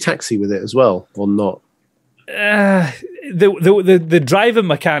Crazy Taxi with it as well, or not? The driving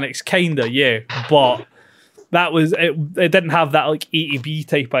mechanics, kinda, yeah, but that was it. It didn't have that like ATB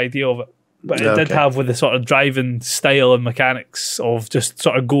type idea of it, but it did have with the sort of driving style and mechanics of just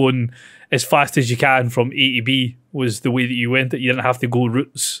sort of going as fast as you can from A to B was the way that you went. That you didn't have to go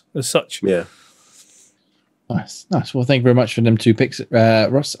routes as such. Yeah. Nice. Well, thank you very much for them 2 picks,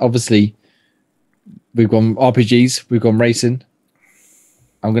 Ross. Obviously, we've gone RPGs, we've gone racing.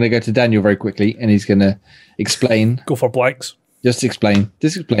 I'm going to go to Daniel very quickly, and he's going to explain. Go for blanks. Just explain,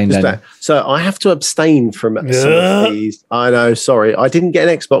 Daniel. So I have to abstain from some of these. I know, sorry. I didn't get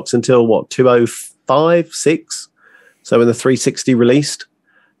an Xbox until, 2005, 6? So when the 360 released.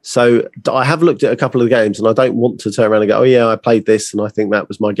 So I have looked at a couple of the games, and I don't want to turn around and go, oh, yeah, I played this, and I think that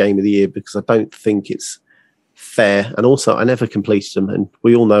was my game of the year, because I don't think it's fair. And also, I never completed them, and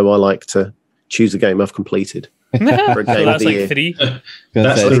we all know I like to choose a game I've completed. For a game So that's of the like year. 3.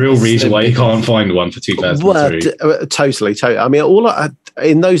 That's the real reason why you can't find one for 2003. Well, totally. I mean,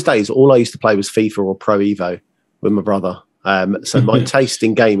 in those days, all I used to play was FIFA or Pro Evo with my brother. So my taste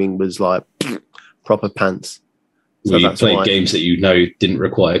in gaming was like proper pants. So you played games that didn't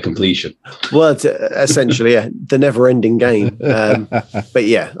require completion. Well, essentially, yeah, the never-ending game. But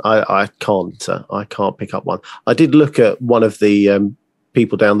yeah, I can't pick up one. I did look at one of the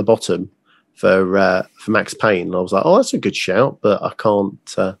people down the bottom for Max Payne, and I was like, oh, that's a good shout, but I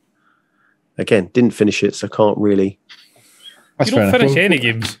can't. Again, didn't finish it, so can't really. You don't finish any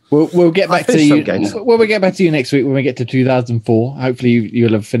games. We'll get back to you. We'll get back to you next week when we get to 2004. Hopefully,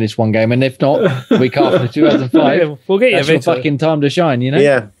 you'll have finished one game, and if not, week after 2005, we'll get you. That's your fucking time to shine, you know.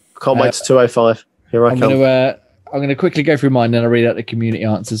 Yeah, can't wait to 205. Here I come. I'm going to quickly go through mine, and I'll read out the community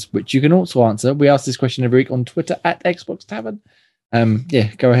answers, which you can also answer. We ask this question every week on Twitter at Xbox Tavern.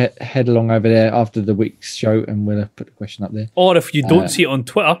 Go head along over there after the week's show, and we'll put the question up there. Or if you don't see it on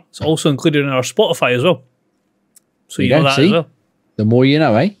Twitter, it's also included in our Spotify as well. So you know that as well. The more you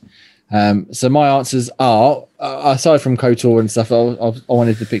know, eh? So my answers are, aside from KOTOR and stuff, I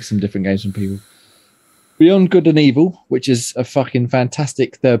wanted to pick some different games from people. Beyond Good and Evil, which is a fucking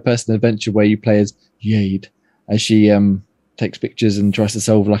fantastic third-person adventure where you play as Jade, as she takes pictures and tries to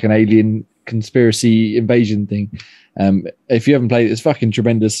solve like an alien conspiracy invasion thing. If you haven't played it, it's fucking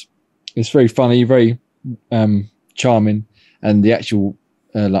tremendous. It's very funny, very charming, and the actual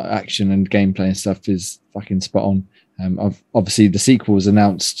like action and gameplay and stuff is fucking spot on. Obviously, the sequel was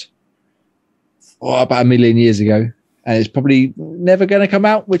announced about 1 million years ago, and it's probably never going to come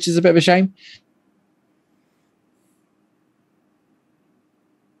out, which is a bit of a shame.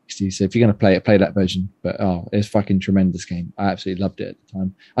 So if you're going to play that version. But it's a fucking tremendous game. I absolutely loved it at the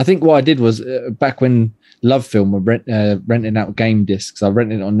time. I think what I did was back when Love Film were renting out game discs, I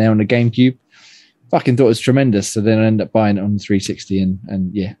rented it on there on the GameCube. Fucking thought it was tremendous. So then I ended up buying it on the 360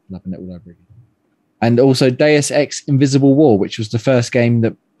 and yeah, loving it all over again. And also Deus Ex Invisible War, which was the first game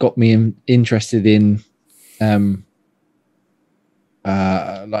that got me interested in like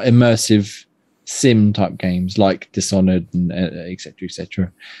immersive sim type games like Dishonored and etc.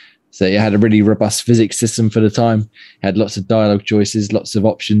 etc. So it had a really robust physics system for the time. It had lots of dialogue choices, lots of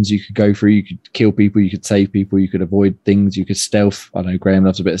options you could go through. You could kill people, you could save people, you could avoid things, you could stealth. I know Graham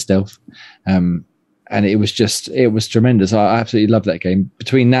loves a bit of stealth. And it was tremendous. I absolutely love that game.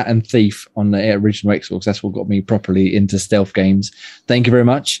 Between that and Thief on the original Xbox, that's what got me properly into stealth games. Thank you very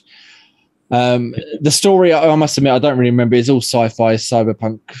much. The story, I must admit, I don't really remember. It's all sci-fi,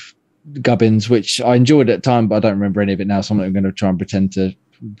 cyberpunk gubbins, which I enjoyed at the time, but I don't remember any of it now, so I'm not going to try and pretend to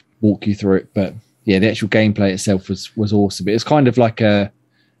walk you through it. But yeah, the actual gameplay itself was awesome. It's kind of like a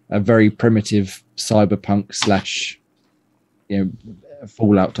very primitive cyberpunk /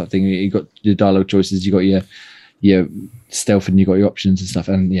 Fallout type thing. You got your dialogue choices, you got your stealth, and you got your options and stuff.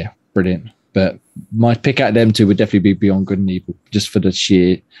 And yeah, brilliant. But my pick out of them two would definitely be Beyond Good and Evil, just for the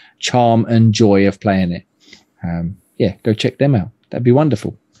sheer charm and joy of playing it. Go check them out. That'd be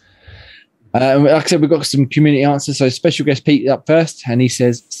wonderful. Like I said, we've got some community answers. So special guest Pete up first, and he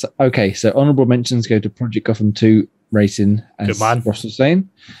says, okay, so honourable mentions go to Project Gotham 2, Racing, Good as man. Ross was saying.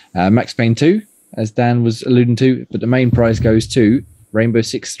 Max Payne 2, as Dan was alluding to. But the main prize goes to Rainbow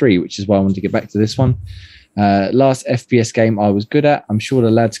Six 3, which is why I wanted to get back to this one. Last FPS game I was good at. I'm sure the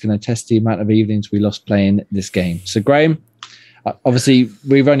lads can attest the amount of evenings we lost playing this game. So, Graham, obviously,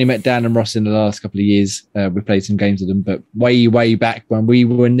 we've only met Dan and Ross in the last couple of years. We played some games with them, but way back when we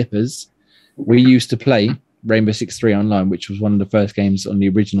were nippers, we used to play Rainbow Six 3 online, which was one of the first games on the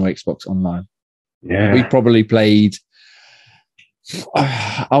original Xbox Online. Yeah. We probably played,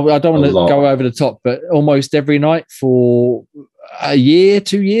 I don't want to go over the top, but almost every night for a year,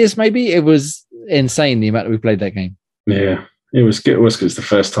 2 years maybe. It was insane the amount that we played that game. Yeah, it was good. It was the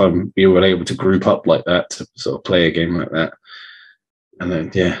first time we were able to group up like that to sort of play a game like that. And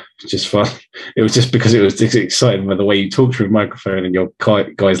then, yeah, just fun. It was just because it was exciting by the way you talked through a microphone and your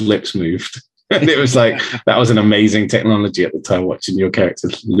guy's lips moved. And it was like, that was an amazing technology at the time, watching your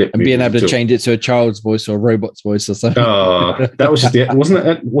character's lip and being able to change it to a child's voice or a robot's voice or something. Oh, that was just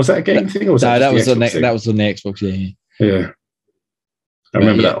was that a game thing? Or was that was on the Xbox, yeah. Yeah. I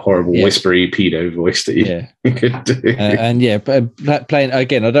remember that horrible whispery pedo voice that you could do. Playing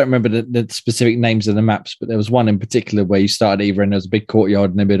again, I don't remember the specific names of the maps, but there was one in particular where you started either and there was a big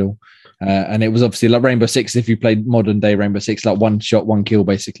courtyard in the middle. And it was obviously like Rainbow Six, if you played modern day Rainbow Six, like one shot, one kill,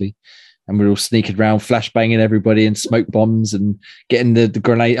 basically. And we were all sneaking around, flashbanging everybody and smoke bombs and getting the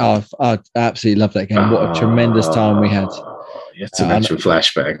grenade. Oh, I absolutely love that game. What a tremendous time we had. You have to mention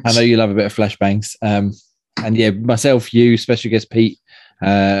flashbangs. I know you love a bit of flashbangs. And yeah, myself, you, special guest Pete,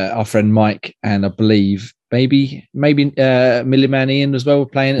 our friend Mike, and I believe maybe Millie Man Ian as well were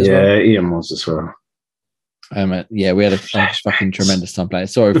playing it as well. Yeah, Ian was as well. We had a fucking tremendous time playing.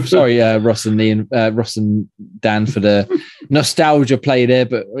 Sorry, Ross and Dan for the nostalgia play there,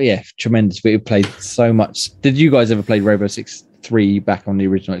 but yeah, tremendous. We played so much. Did you guys ever play Rainbow Six 3 back on the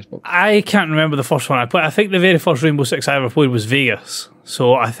original Xbox? I can't remember the first one I played. I think the very first Rainbow Six I ever played was Vegas.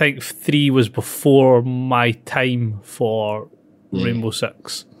 So I think 3 was before my time for Rainbow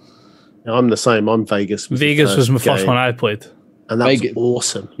Six. I'm the same. I'm Vegas. Vegas was my first one I played. And that was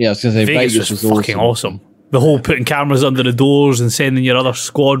awesome. Yeah, I was going to say Vegas was fucking awesome. The whole putting cameras under the doors and sending your other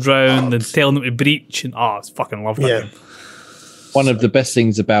squad round and telling them to breach. And it's fucking lovely. Yeah. One of the best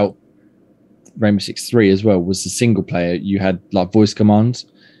things about Rainbow Six 3 as well was the single player. You had like voice commands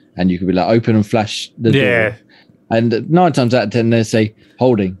and you could be like open and flash the door. And 9 times out of 10 they say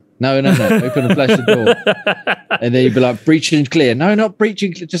holding. No, open and flash the door. And then you'd be like breaching and clear. No, not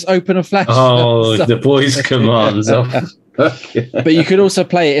breaching, just open and flash. Oh, the voice commands. But you could also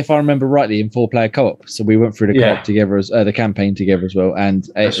play it, if I remember rightly, in 4-player co-op. So we went through the co-op together, the campaign together as well. And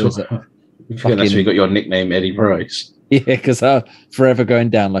that's where you got your nickname, Eddie Price. Yeah, because forever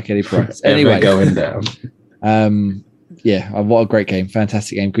going down like Eddie Price. Anyway, going down. What a great game.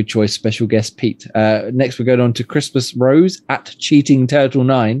 Fantastic game. Good choice. Special guest, Pete. Next, we're going on to Christmas Rose at Cheating Turtle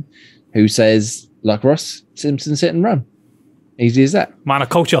 9, who says, like Ross, Simpsons hit and run. Easy as that. Man of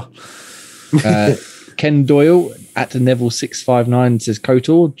culture. Ken Doyle at Neville 659 says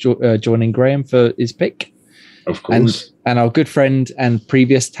KOTOR, joining Graham for his pick. Of course. And our good friend and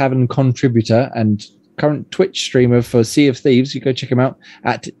previous Tavern contributor and current Twitch streamer for Sea of Thieves, you go check him out,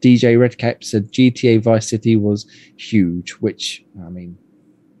 at DJ Redcap, said GTA Vice City was huge, which, I mean,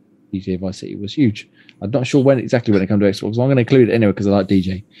 GTA Vice City was huge. I'm not sure when it comes to Xbox, so I'm going to include it anyway because I like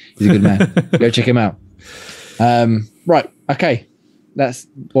DJ. He's a good man. Go check him out. Right, okay. That's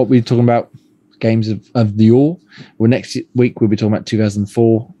what we're talking about. Games of the yore. Well, next week we'll be talking about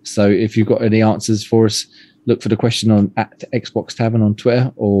 2004. So if you've got any answers for us, look for the question on at Xbox Tavern on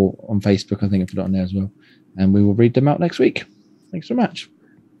Twitter or on Facebook. I think I put it on there as well, and we will read them out next week. Thanks so much.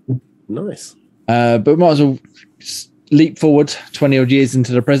 Nice. But we might as well leap forward 20 odd years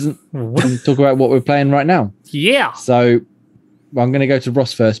into the present and talk about what we're playing right now. Yeah. So I'm going to go to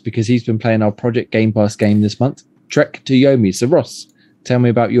Ross first because he's been playing our Project Game Pass game this month, Trek to Yomi. So Ross, tell me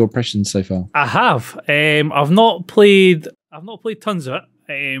about your impressions so far. I have. I've not played tons of it.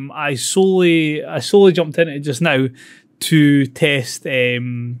 I solely jumped into it just now to test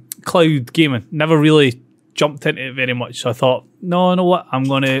cloud gaming. Never really jumped into it very much. So I thought, no, you know what? I'm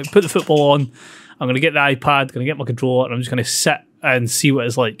going to put the football on. I'm going to get the iPad, going to get my controller, and I'm just going to sit and see what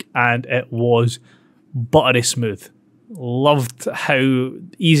it's like. And it was buttery smooth. Loved how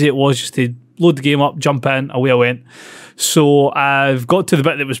easy it was just to load the game up, jump in, away I went. So I've got to the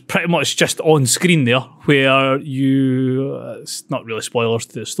bit that was pretty much just on screen there, where it's not really spoilers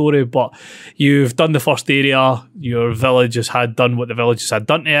to the story, but you've done the first area, your village has done what the village had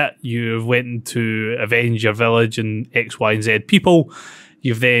done to it, you've went to avenge your village and X, Y, and Z people.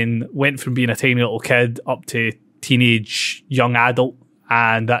 You've then went from being a tiny little kid up to teenage, young adult,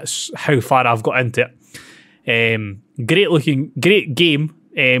 and that's how far I've got into it. Great game.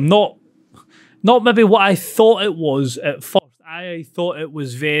 Not maybe what I thought it was at first. I thought it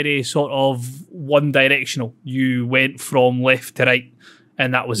was very sort of one-directional. You went from left to right,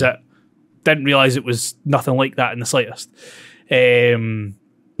 and that was it. Didn't realise it was nothing like that in the slightest.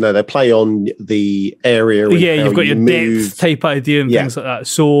 No, they play on the area. Yeah, you've got your depth type idea and things like that.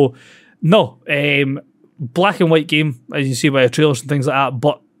 So, no, black and white game, as you can see by the trailers and things like that.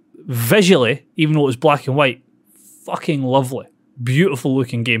 But visually, even though it was black and white, fucking lovely, beautiful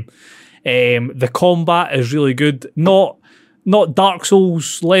looking game. The combat is really good. Not Dark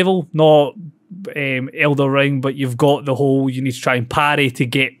Souls level, not Elder Ring, but you've got the whole, you need to try and parry to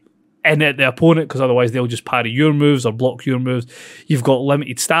get in at the opponent, because otherwise they'll just parry your moves or block your moves. You've got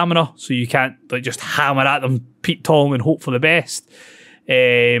limited stamina, so you can't just hammer at them, Pete Tong, and hope for the best.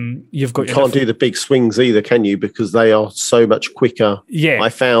 You've got you can't do the big swings either, can you? Because they are so much quicker. Yeah, I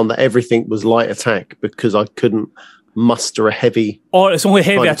found that everything was light attack because I couldn't muster a heavy, or it's only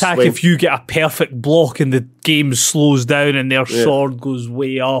heavy attack swing. if you get a perfect block and the game slows down and their sword goes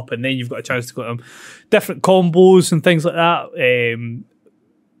way up, and then you've got a chance to go them different combos and things like that.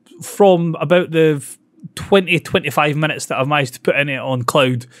 From about the 20-25 minutes that I've managed to put in it on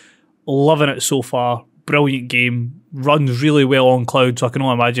cloud, loving it so far. Brilliant game, runs really well on cloud, so I can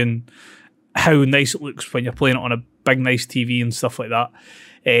only imagine how nice it looks when you're playing it on a big nice TV and stuff like that.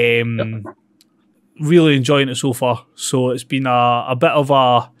 Really enjoying it so far. So it's been a bit of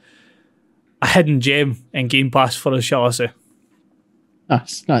a hidden gem in Game Pass for us, shall I say.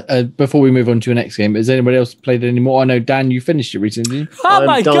 Nice. Before we move on to your next game, has anybody else played it anymore? I know, Dan, you finished it recently. Oh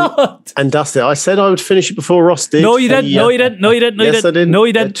my God! And dusted. I said I would finish it before Ross did. No, you didn't. No, you didn't. No, you didn't. No, you Yes, didn't. I did. No,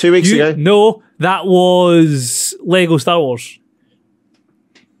 you didn't. 2 weeks ago. No, that was Lego Star Wars.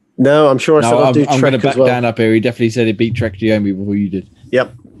 No, I'm sure I said I'll do I'm going to Trek back as well. Dan up here. He definitely said he beat Trek to Yomi before you did.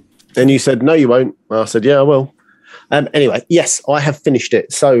 Yep. And you said, no, you won't. Well, I said, yeah, I will. Anyway, yes, I have finished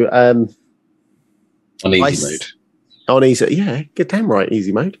it. So, on easy mode. On easy, yeah, get damn right,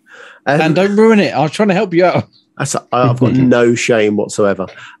 easy mode. And don't ruin it. I was trying to help you out. I've got no shame whatsoever.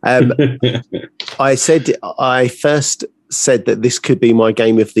 I first said that this could be my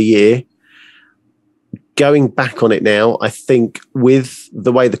game of the year. Going back on it now, I think with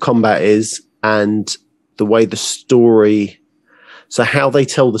the way the combat is and the way the story, so how they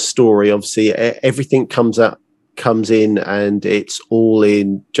tell the story, obviously everything comes in and it's all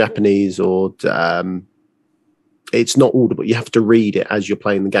in Japanese, or it's not audible. You have to read it as you're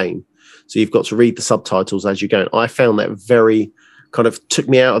playing the game. So you've got to read the subtitles as you're going. I found that very kind of took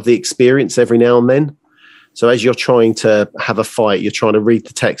me out of the experience every now and then. So as you're trying to have a fight, you're trying to read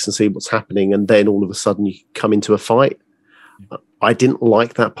the text and see what's happening, and then all of a sudden you come into a fight. I didn't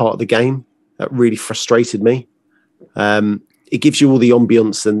like that part of the game. That really frustrated me. It gives you all the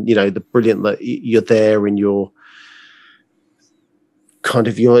ambience and, you know, the brilliant that you're there and you're kind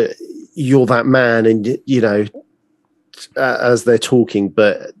of, you're that man, and, you know, as they're talking,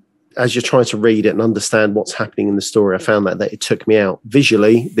 but as you're trying to read it and understand what's happening in the story, I found that it took me out.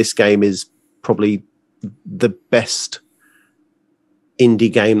 Visually, this game is probably the best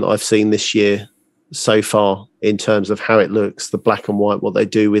indie game that I've seen this year so far in terms of how it looks, the black and white, what they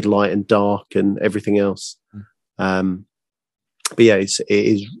do with light and dark and everything else. But yeah,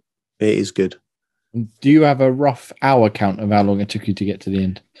 it is good. Do you have a rough hour count of how long it took you to get to the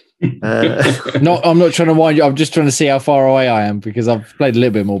end? I'm not trying to wind you. I'm just trying to see how far away I am, because I've played a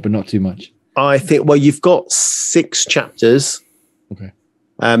little bit more, but not too much. I think, well, you've got 6 chapters. Okay.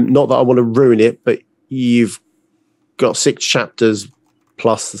 Not that I want to ruin it, but you've got 6 chapters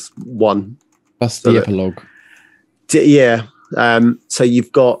plus 1. Plus the epilogue. Yeah. So you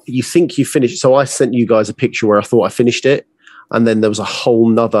think you finished. So I sent you guys a picture where I thought I finished it. And then there was a whole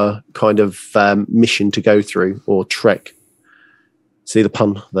nother kind of mission to go through, or trek. See the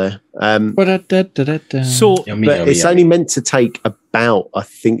pun there. So but it's only meant to take about, I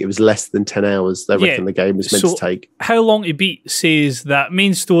think it was less than 10 hours. They reckon the game was meant to take. How Long to Beat says that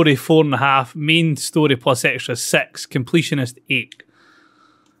main story 4.5, main story plus extra 6, completionist 8.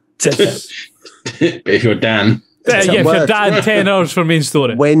 If you're Dan. If you're Dan, 10 hours for main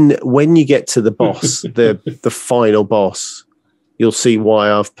story. When you get to the boss, the final boss, you'll see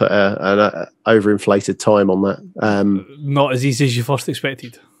why I've put an overinflated time on that. Not as easy as you first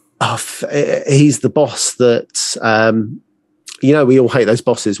expected. He's the boss that, we all hate those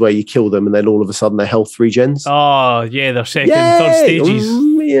bosses where you kill them and then all of a sudden their health regens. Oh, yeah, they're second, third stages.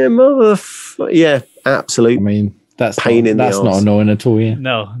 Yeah, absolutely. I mean, that's pain in the arse. That's not annoying at all, yeah.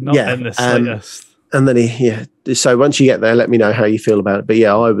 No, not in the slightest. And then so once you get there, let me know how you feel about it. But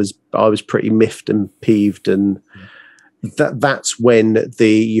yeah, I was pretty miffed and peeved, and that's when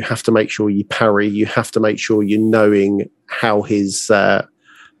you have to make sure you parry. You have to make sure you're knowing how his,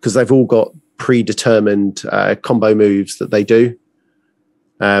 because they've all got predetermined combo moves that they do.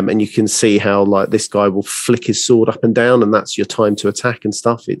 And you can see how like this guy will flick his sword up and down, and that's your time to attack and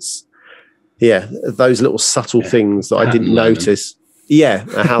stuff. It's those little subtle things that I didn't notice. Yeah,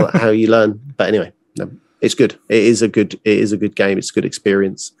 how you learn. But anyway, no, it's good. It is a good game. It's a good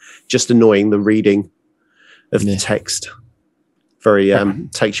experience. Just annoying the reading of the text. Very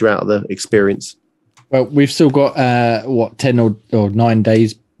takes you out of the experience. Well, we've still got 10 or 9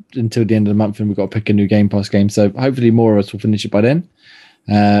 days until the end of the month, and we've got to pick a new Game Pass game. So hopefully more of us will finish it by then.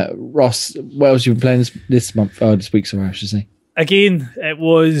 Ross, what else have you been playing this month? Oh, this week, sorry, I should say. Again, it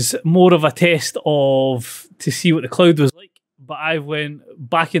was more of a test to see what the cloud was like, but I went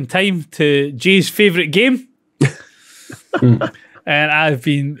back in time to Jay's favourite game. And I've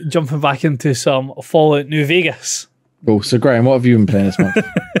been jumping back into some Fallout New Vegas. Cool. So, Graham, what have you been playing this month?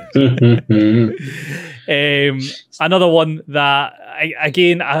 Another one that,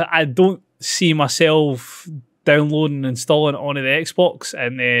 I don't see myself downloading and installing it onto the Xbox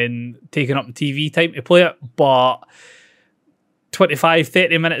and then taking up the TV time to play it, but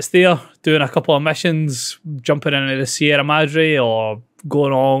 25-30 minutes there, doing a couple of missions, jumping into the Sierra Madre or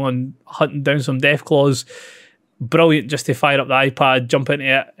going on and hunting down some Deathclaws. Brilliant just to fire up the iPad, jump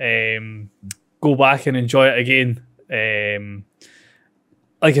into it, go back and enjoy it again.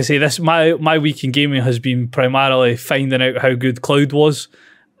 Like I say, my week in gaming has been primarily finding out how good Cloud was.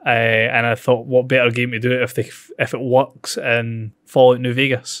 And I thought, what better game to do it if it works in Fallout New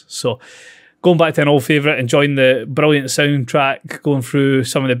Vegas. So going back to an old favourite, enjoying the brilliant soundtrack, going through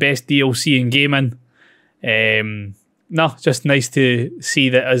some of the best DLC in gaming. Just nice to see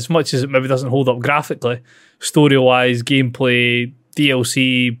that as much as it maybe doesn't hold up graphically, story-wise, gameplay,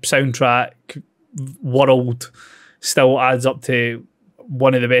 DLC, soundtrack, world still adds up to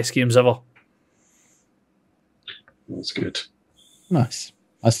one of the best games ever. That's good. Nice.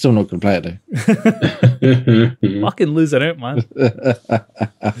 I'm still not going to play it though. Fucking losing out, man.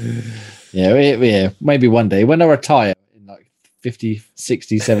 Yeah. Maybe one day when I retire in like 50,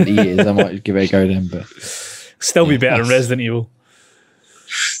 60, 70 years, I might give it a go then. But still be better than Resident Evil.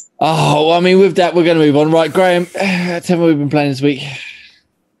 Oh, I mean, with that, we're going to move on. Right, Graham, tell me what we've been playing this week.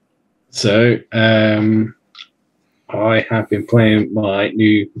 So, I have been playing my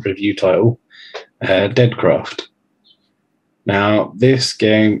new review title, Deadcraft. Now, this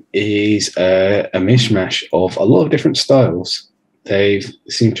game is a mishmash of a lot of different styles. They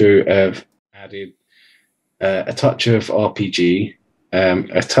seem to have added a touch of RPG,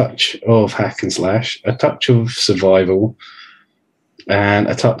 a touch of hack and slash, a touch of survival, and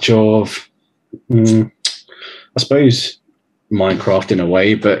a touch of, I suppose, Minecraft in a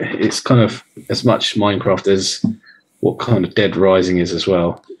way, but it's kind of as much Minecraft as what kind of Dead Rising is as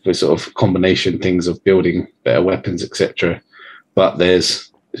well, with sort of combination things of building better weapons, etc. But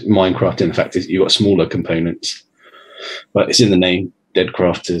there's Minecraft in the fact that you've got smaller components, but it's in the name,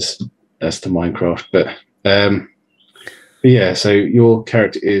 Deadcraft as to Minecraft. But yeah, so your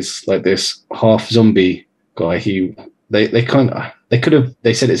character is like this half zombie guy. They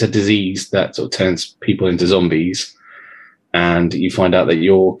said it's a disease that sort of turns people into zombies, and you find out that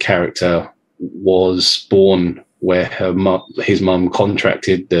your character was born where his mum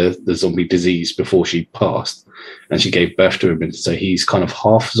contracted the zombie disease before she passed, and she gave birth to him, and so he's kind of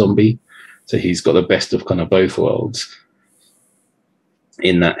half zombie. So he's got the best of kind of both worlds,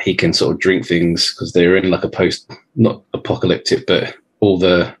 in that he can sort of drink things because they're in like a not apocalyptic, but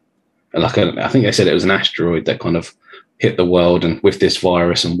I think they said it was an asteroid that kind of hit the world and with this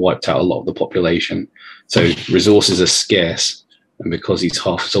virus and wiped out a lot of the population. So resources are scarce. And because he's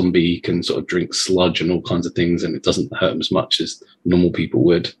half zombie, he can sort of drink sludge and all kinds of things, and it doesn't hurt him as much as normal people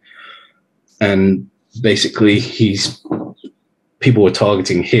would. And basically, people were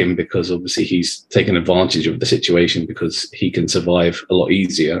targeting him because obviously he's taken advantage of the situation because he can survive a lot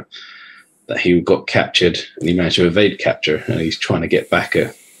easier. That he got captured and he managed to evade capture, and he's trying to get back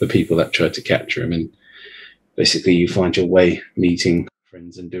at the people that tried to capture him. And basically, you find your way meeting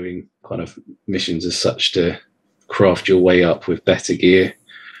friends and doing kind of missions as such to craft your way up with better gear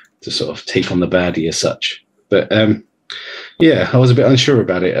to sort of take on the baddie as such. But yeah, I was a bit unsure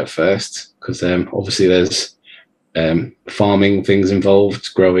about it at first because obviously there's farming things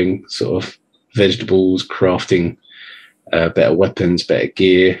involved, growing sort of vegetables, crafting better weapons, better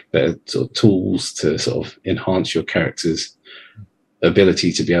gear, better sort of tools to sort of enhance your character's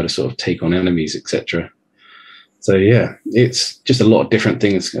ability to be able to sort of take on enemies, etc. So yeah, it's just a lot of different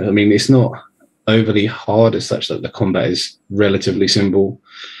things. I mean, it's not overly hard as such, that the combat is relatively simple,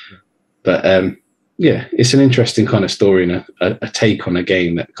 but yeah, it's an interesting kind of story and a take on a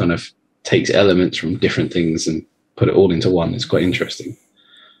game that kind of takes elements from different things and put it all into one. It's quite interesting.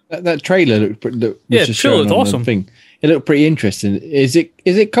 That trailer looked looked awesome. It looked pretty interesting. Is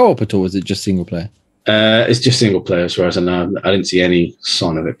it co-op at all? Or is it just single player? It's just single player as far as I know. I didn't see any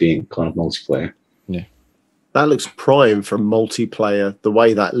sign of it being kind of multiplayer. Yeah, that looks prime for multiplayer. The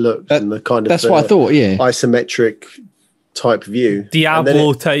way that looked and the kind of that's what I thought. Yeah, isometric type view,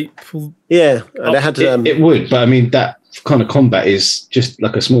 Diablo type. Yeah, and it had it would, but I mean that kind of combat is just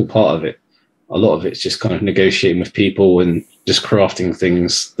like a small part of it. A lot of it's just kind of negotiating with people and just crafting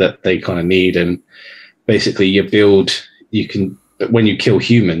things that they kind of need. And basically, when you kill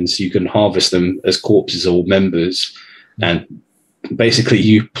humans, you can harvest them as corpses or members, and basically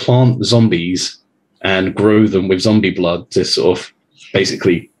you plant zombies and grow them with zombie blood to sort of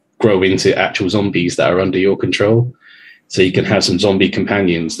basically grow into actual zombies that are under your control. So you can have some zombie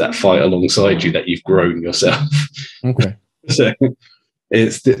companions that fight alongside you that you've grown yourself. Okay. So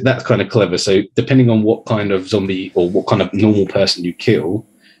that's kind of clever. So depending on what kind of zombie or what kind of normal person you kill,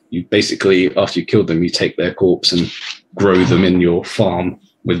 you basically, after you kill them, you take their corpse and grow them in your farm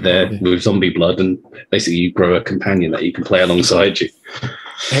with zombie blood, and basically you grow a companion that you can play alongside you.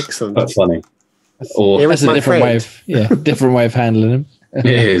 Excellent. That's funny. That's a different way of handling them. It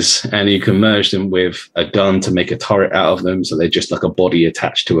is, and you can merge them with a gun to make a turret out of them, so they're just like a body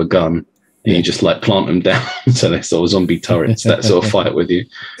attached to a gun, and you just like plant them down, so they're sort of zombie turrets that sort of fight with you.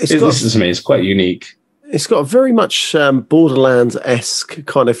 It's quite unique. It's got a very much Borderlands-esque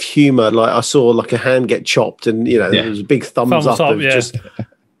kind of humor. Like I saw like a hand get chopped, and there was a big thumbs up. Just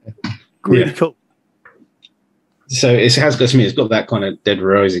really cool. So it has got it's got that kind of Dead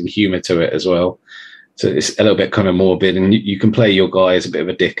Rising humor to it as well. So it's a little bit kind of morbid, and you can play your guy as a bit of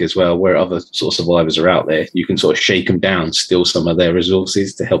a dick as well. Where other sort of survivors are out there, you can sort of shake them down, steal some of their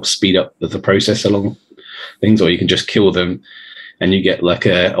resources to help speed up the process along things, or you can just kill them, and you get like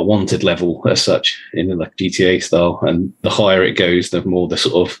a wanted level as such in like GTA style. And the higher it goes, the more the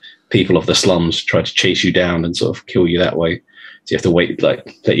sort of people of the slums try to chase you down and sort of kill you that way. So you have to wait,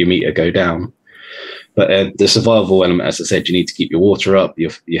 like let your meter go down. But the survival element, as I said, you need to keep your water up,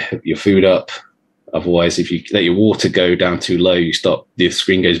 your food up. Otherwise, if you let your water go down too low, the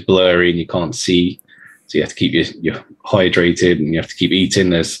screen goes blurry and you can't see. So you have to keep you hydrated, and you have to keep eating.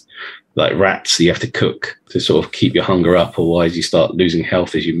 There's like rats, so you have to cook to sort of keep your hunger up. Otherwise, you start losing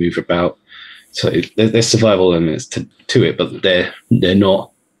health as you move about. So there's survival elements to it, but they're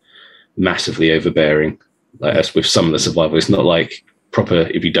not massively overbearing. Like as with some of the survival, it's not like proper.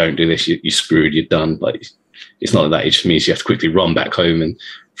 If you don't do this, you're screwed. You're done. Like it's not like that. It just means you have to quickly run back home and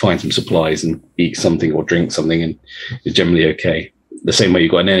find some supplies and eat something or drink something, and you're generally okay. The same way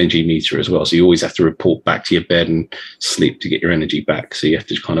you've got an energy meter as well. So you always have to report back to your bed and sleep to get your energy back. So you have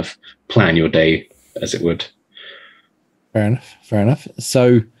to kind of plan your day as it would. Fair enough.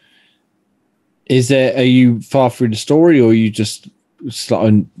 So are you far through the story, or are you just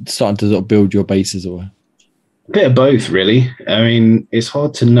starting to sort of build your bases? Or a bit of both, really. I mean, it's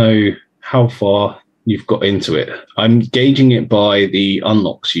hard to know how far you've got into it. I'm gauging it by the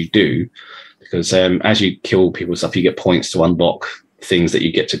unlocks you do, because as you kill people and stuff, you get points to unlock things that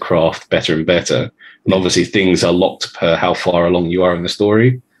you get to craft better and better. And obviously things are locked per how far along you are in the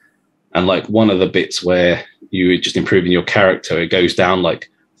story. And like one of the bits where you just improving your character, it goes down like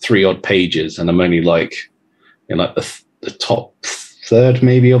 3 odd pages, and I'm only like in like the top third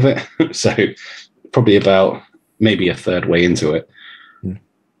maybe of it. So probably about maybe a third way into it.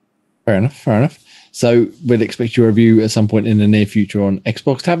 Fair enough. So we'll expect your review at some point in the near future on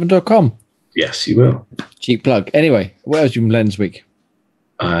xboxtavern.com. Yes, you will. Cheap plug. Anyway, what else have you been playing this week?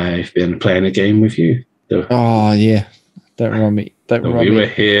 I've been playing a game with you. Oh, yeah. Don't remind me. We were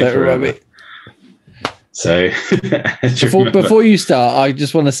here. Don't remind me. So, before you start, I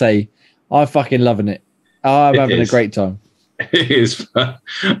just want to say I'm fucking loving it. I'm having a great time. It is fun.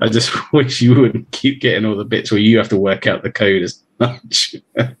 I just wish you wouldn't keep getting all the bits where you have to work out the code as much.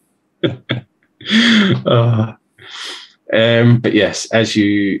 But yes, as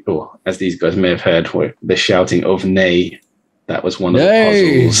these guys may have heard, the shouting of nay, that was one of the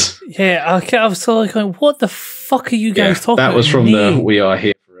puzzles. Yeah, I was totally going, what the fuck are you guys talking about? That was from the We Are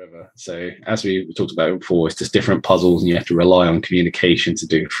Here Forever. So as we talked about before, it's just different puzzles, and you have to rely on communication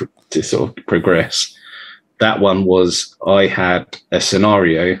to sort of progress. That one was, I had a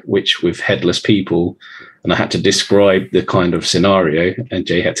scenario which with headless people, and I had to describe the kind of scenario, and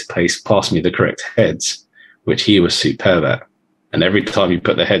Jay had to pass me the correct heads, which he was superb at. And every time you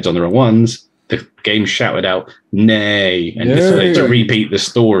put the heads on the wrong ones, the game shouted out "nay" and decided to repeat the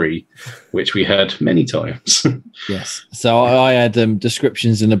story, which we heard many times. Yes. So I had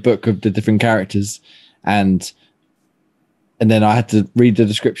descriptions in a book of the different characters, and then I had to read the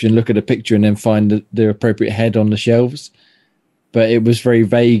description, look at a picture, and then find the appropriate head on the shelves. But it was very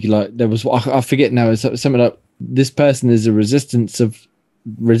vague. Like there was, I forget now. It's something like this person is a resisting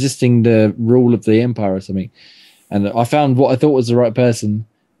the rule of the empire or something. And I found what I thought was the right person,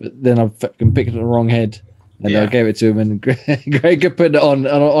 but then I fucking picked the wrong head, and I gave it to him, and Greg put it on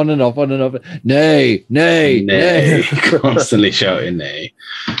and off. Nay. Constantly shouting nay.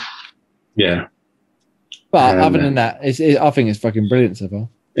 Yeah. But other than that, I think it's fucking brilliant so far.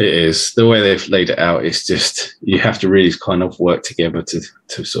 It is. The way they've laid it out, it's just, you have to really kind of work together to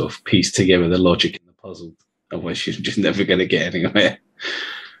sort of piece together the logic in the puzzle. Otherwise, you're just never going to get anywhere.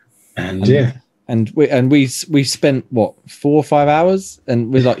 And yeah. And we spent what 4 or 5 hours,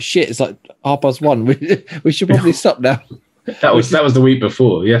 and we're like, shit, it's like 1:30. We should probably stop now. That was the week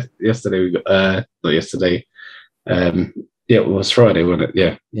before. Yesterday we got not yesterday. It was Friday, wasn't it?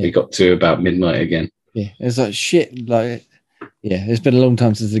 Yeah. We got to about midnight again. Yeah, it's like shit. Like, yeah, it's been a long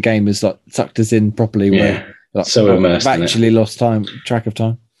time since the game has like sucked us in properly. Where like, so immersed. I've actually lost track of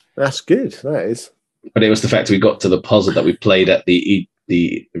time. That's good. That is. But it was the fact we got to the puzzle that we played at the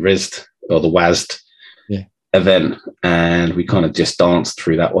RISD or the WASD event, and we kind of just danced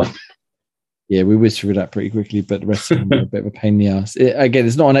through that one. Yeah, we whizzed through that pretty quickly, but the rest of them were a bit of a pain in the ass. Again,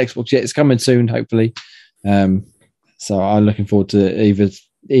 it's not on Xbox yet. It's coming soon, hopefully. So I'm looking forward to either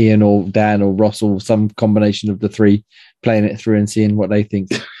Ian or Dan or Ross or some combination of the three playing it through and seeing what they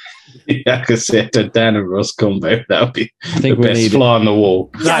think. Yeah, I could see the Dan and Ross combo. That would be the best fly on the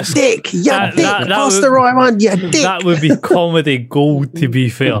wall. Yeah, dick. That's the right one. Yeah, dick. That would be comedy gold, to be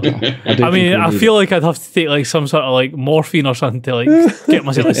fair. I feel like I'd have to take like some sort of like morphine or something to like get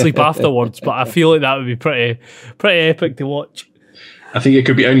myself to sleep afterwards. But I feel like that would be pretty epic to watch. I think it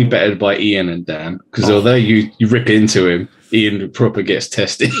could be only bettered by Ian and Dan, because although you rip into him, Ian proper gets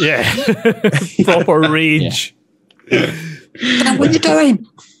tested. Yeah, proper rage. Dan, what are you doing?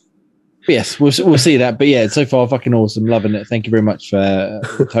 Yes, we'll see that. But yeah, so far fucking awesome, loving it. Thank you very much for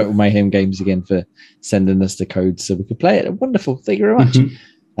Total Mayhem Games again for sending us the code so we could play it. Wonderful, thank you very much.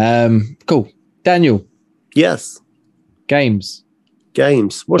 Cool, Daniel. Yes. Games.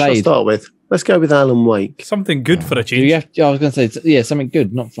 What should I start with? Let's go with Alan Wake. Something good for a change. I was going to say, something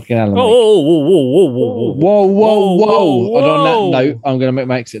good, not fucking Alan Wake. Whoa. And on that note, I'm going to make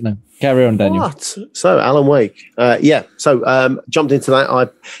my exit now. Carry on, Daniel. What? So, Alan Wake. Jumped into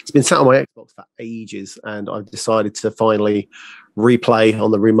that. It's been sat on my Xbox for ages, and I've decided to finally replay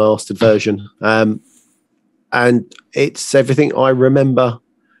on the remastered version. And it's everything I remember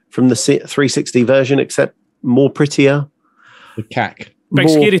from the 360 version, except more prettier. The cack. Big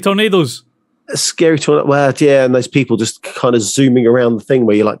scary tornadoes. Scary tornado. Well, yeah, and those people just kind of zooming around the thing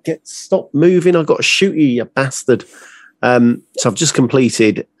where you're like, stop moving. I've got to shoot you bastard. So I've just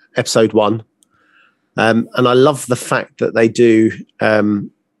completed episode 1. And I love the fact that they do,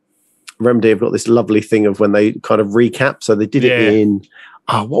 Remedy have got this lovely thing of when they kind of recap. So they did it in,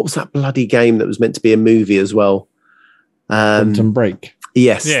 what was that bloody game that was meant to be a movie as well? Quantum Break.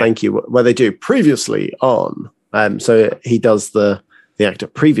 Yes, thank you. Where they do previously on. So he does the actor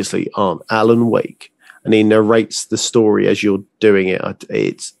previously on Alan Wake, and he narrates the story as you're doing it.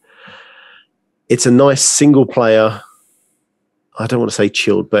 It's a nice single player. I don't want to say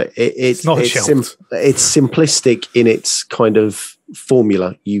chilled, but it's simplistic in its kind of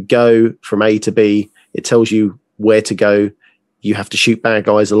formula. You go from A to B. It tells you where to go. You have to shoot bad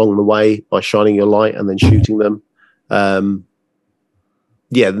guys along the way by shining your light and then shooting them.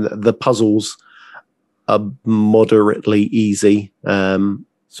 The puzzles are moderately easy.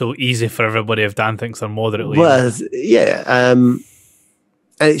 So easy for everybody if Dan thinks they're moderately easy.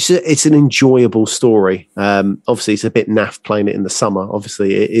 It's an enjoyable story. Obviously, it's a bit naff playing it in the summer.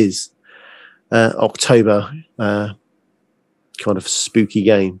 Obviously, it is October, kind of spooky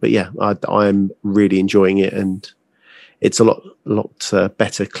game. But yeah, I'm really enjoying it, and it's a lot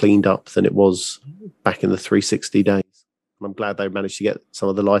better cleaned up than it was back in the 360 days. I'm glad they managed to get some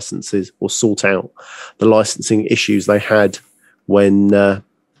of the licenses or sort out the licensing issues they had when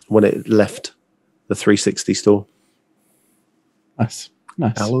it left the 360 store. Nice.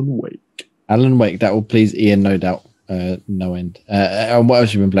 Alan Wake. That will please Ian, no doubt. No end. And what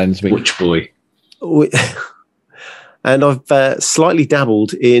else have you been playing this week? Which boy? And I've slightly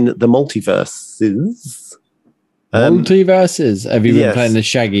dabbled in the multiverses. Multiverses. Have you been playing the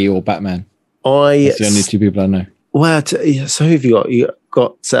Shaggy or Batman? That's the only two people I know. Well, so who have you got? You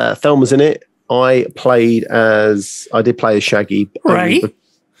got Thelma's in it. I did play as Shaggy. Right.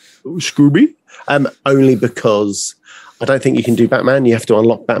 Scooby. Only because I don't think you can do Batman. You have to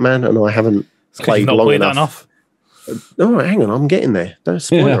unlock Batman, and I haven't played not long played enough. Oh, hang on, I'm getting there. Don't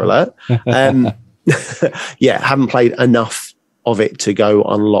spoiler alert. Haven't played enough of it to go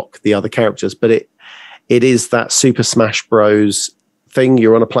unlock the other characters, but it is that Super Smash Bros. Thing.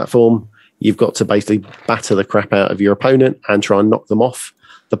 You're on a platform. You've got to basically batter the crap out of your opponent and try and knock them off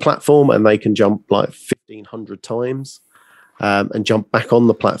the platform, and they can jump like 1,500 times and jump back on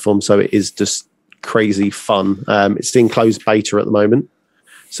the platform. So it is just crazy fun. It's in closed beta at the moment.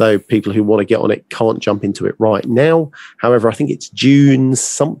 So people who want to get on it can't jump into it right now. However, I think it's June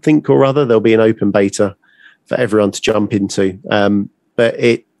something or other. There'll be an open beta for everyone to jump into. But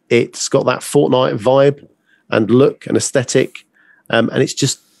it's got that Fortnite vibe and look and aesthetic. And it's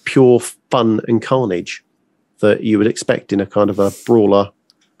just pure fun and carnage that you would expect in a kind of a brawler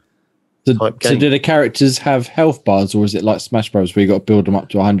type game. So do the characters have health bars, or is it like Smash Bros. Where you got to build them up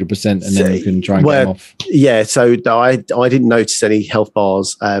to 100% and then you can try and get them off? Yeah, so I didn't notice any health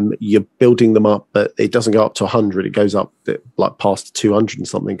bars. You're building them up, but it doesn't go up to 100. It goes up like past 200 and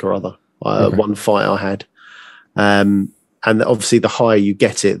something or other. One fight I had. And obviously the higher you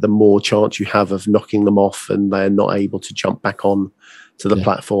get it, the more chance you have of knocking them off and they're not able to jump back on to the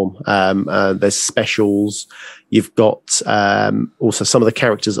platform. There's specials. You've got also some of the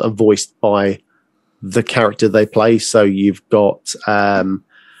characters are voiced by the character they play. So you've got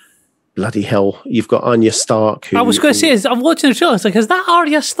bloody hell, you've got Arya Stark. I was going to say, I'm watching the trailer. It's like, is that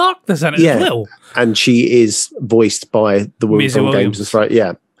Arya Stark that's in it as well? And she is voiced by the woman from Games of Thrones.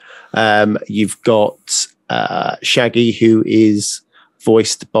 Yeah. You've got Shaggy, who is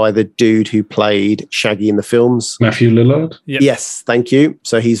voiced by the dude who played Shaggy in the films. Matthew Lillard? Yep. Yes, thank you.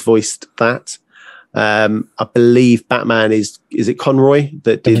 So he's voiced that. I believe Batman is it Conroy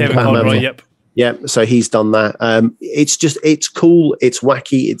that did Kevin Batman? Conroy, yep. Yeah, so he's done that. It's cool, it's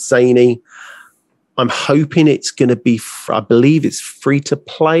wacky, it's zany. I'm hoping it's going to be, I believe it's free to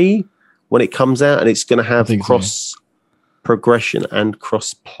play when it comes out, and it's going to have cross progression and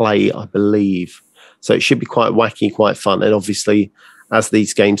cross play, I believe. So it should be quite wacky, quite fun. And obviously, as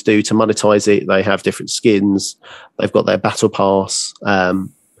these games do, to monetize it, they have different skins. They've got their battle pass. So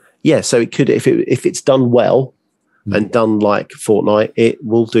it could, if it's done well and done like Fortnite, it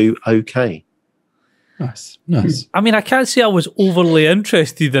will do okay. Nice. I mean, I can't say I was overly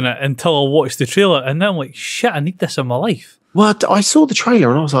interested in it until I watched the trailer, and now I'm like, shit, I need this in my life. Well, I saw the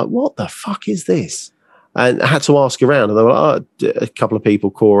trailer and I was like, what the fuck is this? And I had to ask around, and they were like, a couple of people,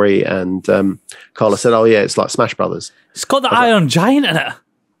 Corey and Carla, said, oh, yeah, it's like Smash Brothers. It's got the Iron Giant in it.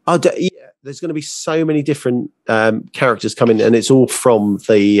 Yeah, there's going to be so many different characters coming, and it's all from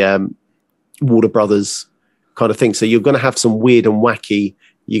the Warner Brothers kind of thing. So you're going to have some weird and wacky.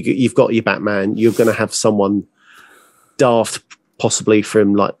 You've got your Batman. You're going to have someone daft, possibly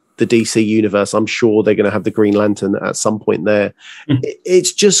from like the DC universe. I'm sure they're going to have the Green Lantern at some point there.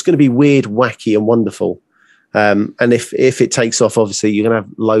 It's just going to be weird, wacky, and wonderful. And if it takes off, obviously you're going to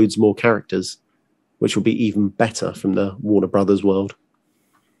have loads more characters, which will be even better from the Warner Brothers world.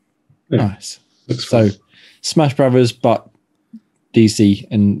 Nice. So Smash Brothers, but DC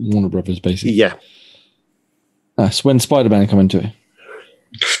and Warner Brothers, basically. Yeah. Nice. When Spider-Man come into it?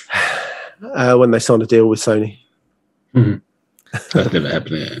 When they signed a deal with Sony. Mm-hmm. That never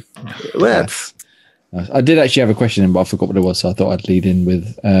happened yet. Well, Nice. I did actually have a question in, but I forgot what it was, so I thought I'd lead in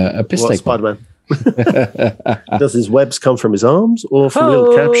with a piss take. Spider-Man? Does his webs come from his arms or from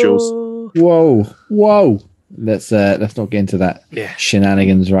little capsules? Whoa. Let's not get into that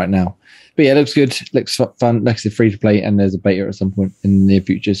shenanigans right now. But yeah, it looks good. Looks fun. Looks free to play, and there's a beta at some point in the near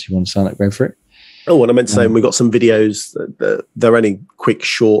future. So if you want to sign up, go for it. Oh, and I meant to say, we got some videos. They're only quick,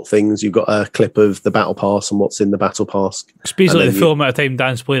 short things. You've got a clip of the Battle Pass and what's in the Battle Pass. It's basically the full amount of time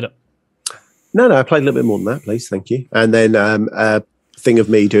Dan's played it. No, I played a little bit more than that, please. Thank you. And then a thing of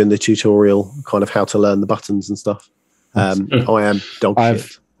me doing the tutorial, kind of how to learn the buttons and stuff. I am dog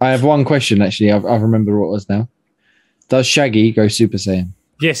shit. I have one question, actually. I remember what it was now. Does Shaggy go Super Saiyan?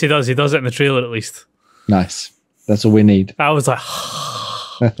 Yes, he does. He does it in the trailer, at least. Nice. That's all we need. I was like...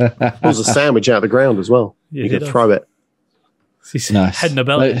 Pulls a sandwich out of the ground as well. Yeah, you can throw it. He's hidden a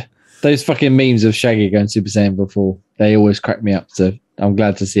belt. Those fucking memes of Shaggy going Super Saiyan before, they always crack me up. So I'm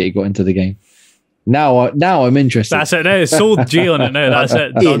glad to see it got into the game. Now I'm interested. That's it now. It's sold G on it now. That's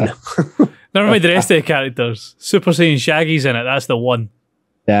it. Done. Never mind the rest of the characters. Super Saiyan Shaggy's in it. That's the one.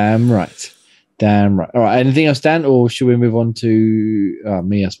 Damn right. All right. Anything else, Dan? Or should we move on to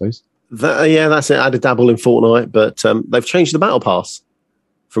me, I suppose? That's it. I had a dabble in Fortnite, but they've changed the Battle Pass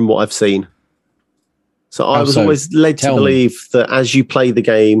from what I've seen. So I was always led to believe that as you play the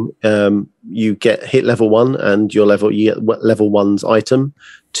game, you hit level 1 and you get level 1's item,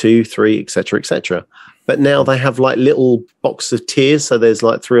 2, 3, etc., etc. But now they have like little boxes of tiers. So there's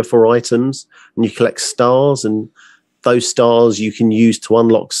like 3 or 4 items, and you collect stars, and those stars you can use to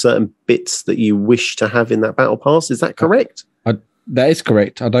unlock certain bits that you wish to have in that battle pass. Is that correct? That is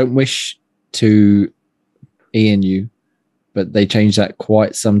correct. I don't wish to Ian you, but they changed that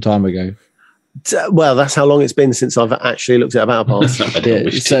quite some time ago. Well, that's how long it's been since I've actually looked at a battle pass.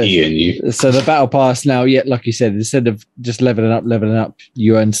 So the battle pass now, like you said, instead of just leveling up,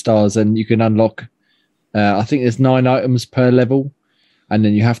 you earn stars, and you can unlock. I think there's 9 items per level, and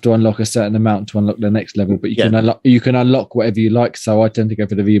then you have to unlock a certain amount to unlock the next level. But you can unlock whatever you like. So I tend to go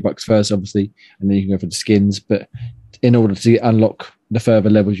for the V-Bucks first, obviously, and then you can go for the skins. But in order to unlock the further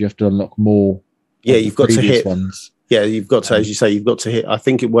levels, you have to unlock more. Yeah, you've got to hit ones. Yeah, you've got to, as you say, you've got to hit. I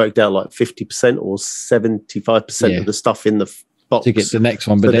think it worked out like 50% or 75% of the stuff in the box to get the next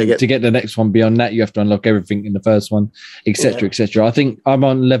one. But to get the next one beyond that, you have to unlock everything in the first one, etc., etc. I think I'm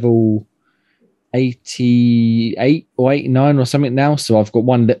on level 88 or 89 or something now, so I've got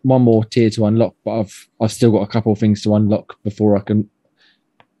one more tier to unlock, but I've still got a couple of things to unlock before I can.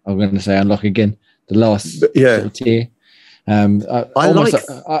 I'm going to say unlock again the last tier. I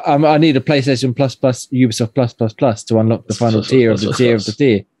need a PlayStation Plus Ubisoft Plus to unlock the final tier of the tier of the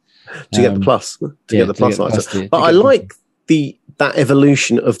tier to get the plus get the plus item. But I like that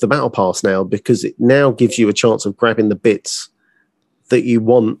evolution of the battle pass now, because it now gives you a chance of grabbing the bits that you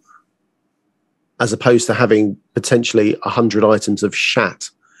want, as opposed to having potentially 100 items of shat.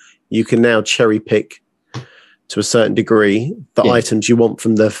 You can now cherry pick to a certain degree the items you want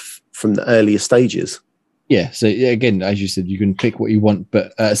from the earlier stages. Yeah, so again, as you said, you can pick what you want,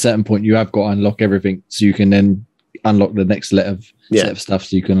 but at a certain point, you have got to unlock everything, so you can then unlock the next set of stuff,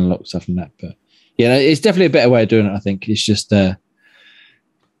 so you can unlock stuff from that. But yeah, it's definitely a better way of doing it. I think it's just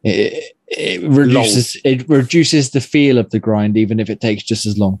it reduces the feel of the grind, even if it takes just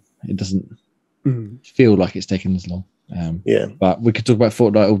as long. It doesn't feel like it's taking as long. But we could talk about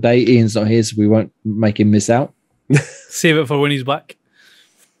Fortnite all day. Ian's not here, so we won't make him miss out. Save it for when he's back.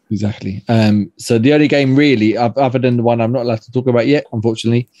 Exactly. So the only game really, other than the one I'm not allowed to talk about yet,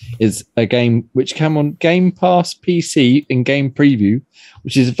 unfortunately, is a game which came on Game Pass PC in game preview,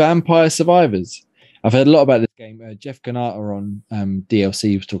 which is Vampire Survivors. I've heard a lot about this game. Jeff Kanata on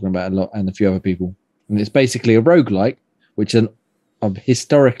DLC was talking about it a lot, and a few other people. And it's basically a roguelike, which I'm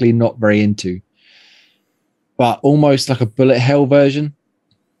historically not very into, but almost like a bullet hell version.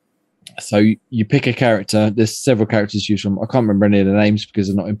 So you pick a character. There's several characters to choose from. I can't remember any of the names because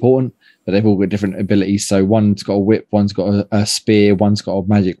they're not important, but they've all got different abilities. So one's got a whip, one's got a spear, one's got a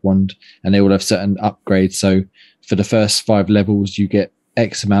magic wand, and they all have certain upgrades. So for the first 5 levels, you get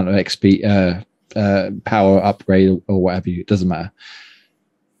X amount of XP, power upgrade or whatever. It doesn't matter.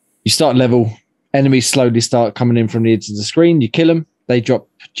 You start level. Enemies slowly start coming in from the edge of the screen. You kill them. They drop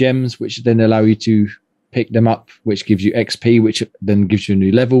gems, which then allow you to pick them up, which gives you XP, which then gives you a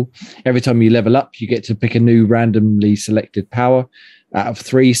new level. Every time you level up, you get to pick a new randomly selected power out of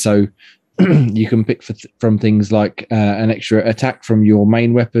 3. So you can pick from things like an extra attack from your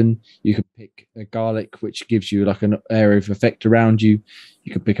main weapon. You can pick a garlic, which gives you like an area of effect around you.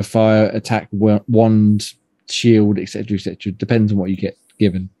 You can pick a fire attack, wand, shield, etc., etc. Depends on what you get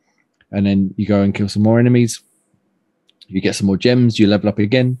given. And then you go and kill some more enemies. You get some more gems. You level up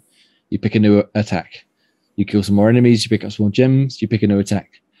again. You pick a new attack. You kill some more enemies, you pick up some more gems, you pick a new attack,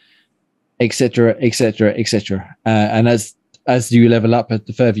 etc., etc., etc. And as you level up,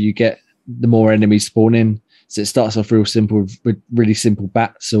 the further you get, the more enemies spawn in. So it starts off real simple with really simple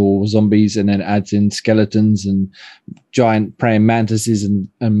bats or zombies, and then adds in skeletons and giant praying mantises and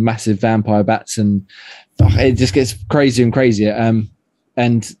massive vampire bats, and it just gets crazier and crazier.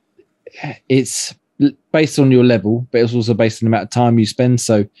 And it's based on your level, but it's also based on the amount of time you spend.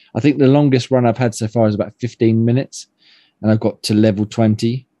 So I think the longest run I've had so far is about 15 minutes, and I've got to level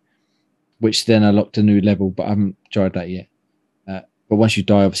 20, which then unlocked a new level, but I haven't tried that yet. But once you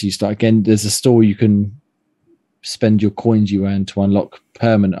die, obviously you start again. There's a store you can spend your coins you earn to unlock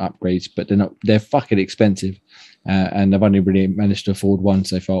permanent upgrades, but they're fucking expensive. And I've only really managed to afford one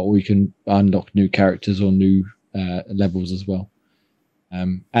so far, or you can unlock new characters or new levels as well.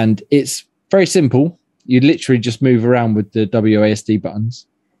 And it's very simple. You literally just move around with the WASD buttons,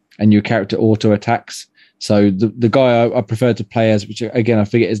 and your character auto attacks. So the guy I prefer to play as, which again I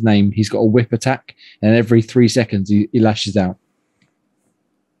forget his name, he's got a whip attack, and every 3 seconds he lashes out.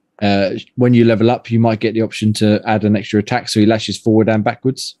 When you level up, you might get the option to add an extra attack, so he lashes forward and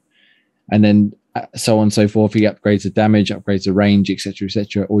backwards. And then so on and so forth. You get upgrades of damage, upgrades of range,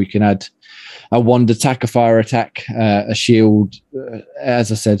 etc., or you can add a wand attack, a fire attack, a shield,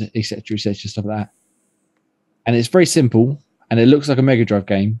 as I said, etc., stuff like that. And it's very simple, and it looks like a Mega Drive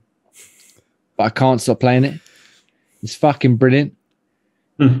game, but I can't stop playing it. It's fucking brilliant.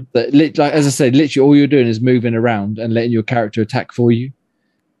 Like, as I said, literally all you're doing is moving around and letting your character attack for you.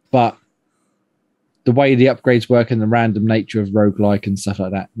 But the way the upgrades work and the random nature of roguelike and stuff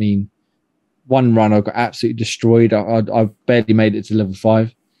like that mean one run I got absolutely destroyed. I barely made it to level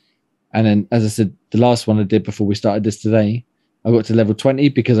 5. And then, as I said, the last one I did before we started this today, I got to level 20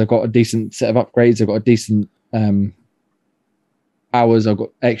 because I got a decent set of upgrades. I got a decent powers. I got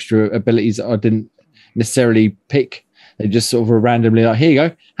extra abilities that I didn't necessarily pick. They just sort of were randomly like, here you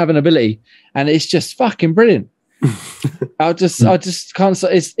go, have an ability. And it's just fucking brilliant. I just can't.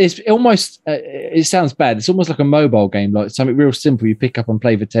 It's almost. It sounds bad. It's almost like a mobile game, like something real simple. You pick up and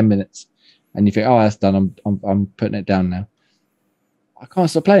play for 10 minutes, and you think, "Oh, that's done. I'm putting it down now." I can't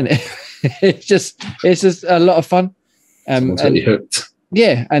stop playing it. it's just a lot of fun. And hooked.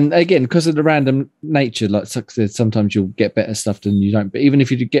 Yeah, and again, because of the random nature, like sometimes you'll get better stuff than you don't. But even if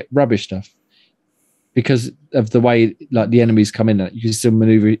you get rubbish stuff, because of the way like the enemies come in, you can still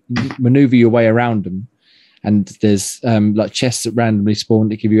maneuver your way around them. And there's like chests that randomly spawn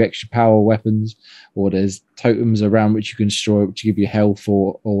that give you extra power weapons, or there's totems around which you can destroy, which give you health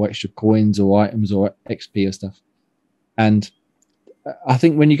or extra coins or items or XP or stuff. And I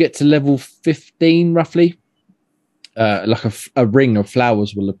think when you get to level 15, roughly, like a ring of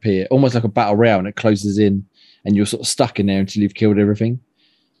flowers will appear, almost like a battle royale, and it closes in, and you're sort of stuck in there until you've killed everything.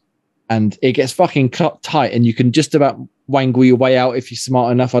 And it gets fucking tight, and you can just about wangle your way out if you're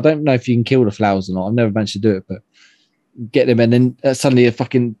smart enough. I don't know if you can kill the flowers or not. I've never managed to do it, but get them, and then suddenly a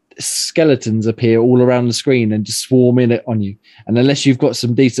fucking skeletons appear all around the screen and just swarm in it on you. And unless you've got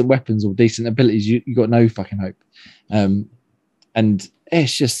some decent weapons or decent abilities, you got no fucking hope. And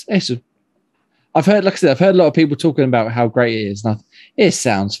it's just. I've heard, like I said, a lot of people talking about how great it is. And it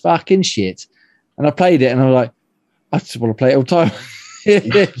sounds fucking shit. And I played it, and I'm like, I just want to play it all the time.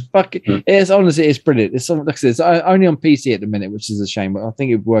 It's honestly, it's brilliant. It's something like I said, it's only on PC at the minute, which is a shame. But I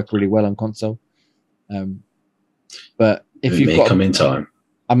think it would work really well on console. But if you may come in time,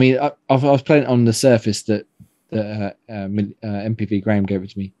 I mean, I was playing it on the Surface that MPV Graham gave it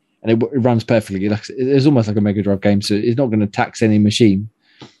to me, and it runs perfectly. Like it's almost like a Mega Drive game, so it's not going to tax any machine.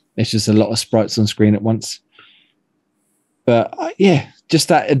 It's just a lot of sprites on screen at once. But yeah, just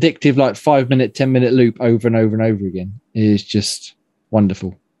that addictive, like 5-minute, 10-minute loop over and over and over again is just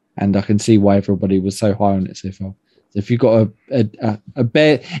wonderful. And I can see why everybody was so high on it so far. So if you've got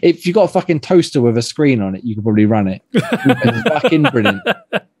if you've got a fucking toaster with a screen on it, you can probably run it. It's fucking brilliant.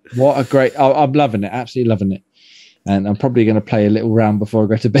 What a great, I'm loving it, absolutely loving it. And I'm probably going to play a little round before I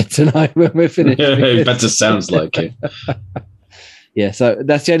go to bed tonight when we're finished. It better sounds like it. Yeah, so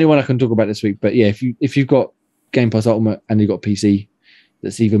that's the only one I can talk about this week. But yeah, if you've got Game Pass Ultimate and you've got PC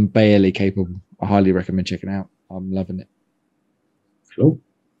that's even barely capable, I highly recommend checking it out. I'm loving it. Cool.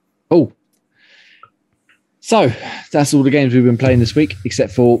 Oh, so that's all the games we've been playing this week,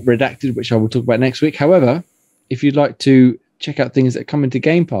 except for Redacted, which I will talk about next week. However, if you'd like to check out things that come into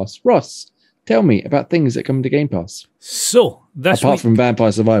Game Pass, Ross, tell me about things that come into Game Pass. So apart from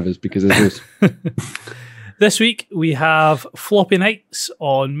Vampire Survivors, because there's this week we have Floppy Nights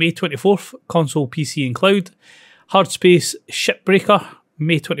on May 24th, console, PC and cloud. Hardspace Shipbreaker,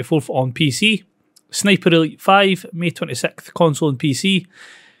 May 24th on PC. Sniper Elite 5, May 26th, console and PC.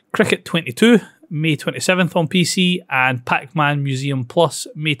 Cricket 22, May 27th on PC. And Pac-Man Museum Plus,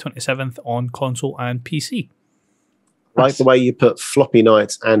 May 27th on console and PC. Like the way you put Floppy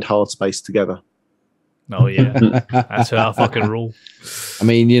Nights and Hardspace together. Oh, yeah. That's how I fucking roll. I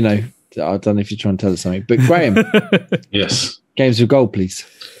mean, you know, I don't know if you're trying to tell us something, but Graham. Yes. Games with gold, please.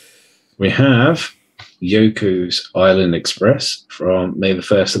 We have Yoku's Island Express from May the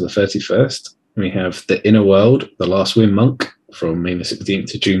 1st to the 31st. We have The Inner World, The Last Wind Monk from May the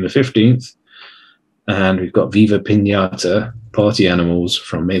 16th to June the 15th. And we've got Viva Pinata, Party Animals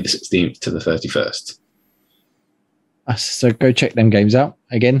from May the 16th to the 31st. So go check them games out.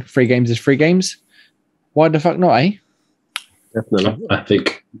 Again, free games is free games. Why the fuck not, eh? Definitely. I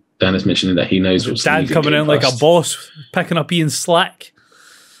think Dan is mentioning that he knows what's Dan coming in like a boss, picking up Ian's slack.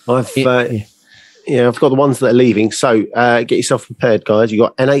 I've got the ones that are leaving. So get yourself prepared, guys. You've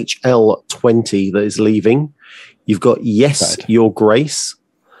got NHL 20 that is leaving. You've got Yes, Your Grace,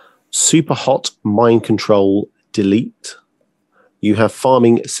 Super Hot Mind Control Delete. You have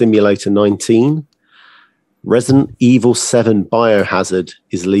Farming Simulator 19. Resident Evil 7 Biohazard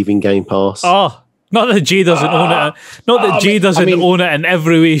is leaving Game Pass. Oh, Not that Jay doesn't own it. Not that Jay doesn't own it in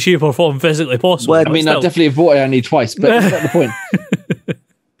every way, shape, or form physically possible. Well, I mean, I definitely have bought it only twice, but that's not the point.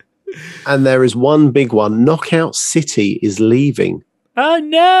 And there is one big one. Knockout City is leaving. Oh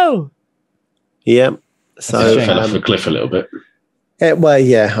no! Yeah. So fell off the cliff a little bit. Well,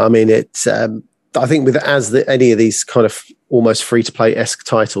 yeah. I mean, it's. I think with any of these kind of almost free to play esque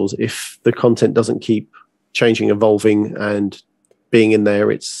titles, if the content doesn't keep changing, evolving, and being in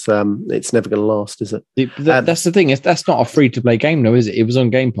there, it's never going to last, is it? That's the thing. That's not a free to play game, though, is it? It was on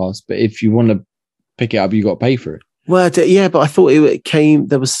Game Pass, but if you want to pick it up, you got to pay for it. Well, yeah, but I thought it came.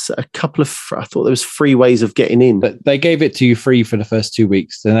 There was a couple of. I thought there was free ways of getting in. But they gave it to you free for the first 2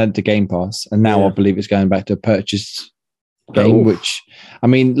 weeks, then added to Game Pass, and now I believe it's going back to a purchased game. Which, I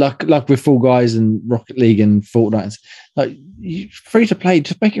mean, like with Fall Guys and Rocket League and Fortnite, like free to play.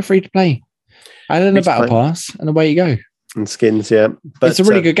 Just make it free to play. Add in a battle pass, and away you go. And skins, yeah. But it's a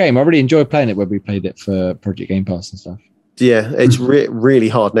really good game. I really enjoyed playing it when we played it for Project Game Pass and stuff. Yeah, it's really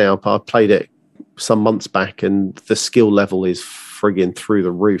hard now. But I played it some months back, and the skill level is frigging through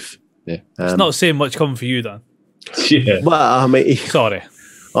the roof. Yeah, it's not saying much coming for you, Dan. Yeah. Well, I mean, sorry,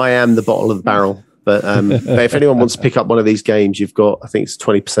 I am the bottom of the barrel. But if anyone wants to pick up one of these games, you've got, I think it's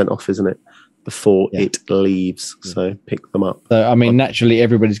 20% off, isn't it? Before it leaves. So pick them up. So, I mean, naturally,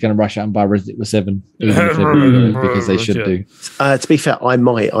 everybody's going to rush out and buy Resident Evil 7 because they should do. To be fair,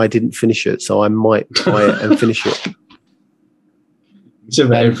 I didn't finish it, so I might buy it and finish it.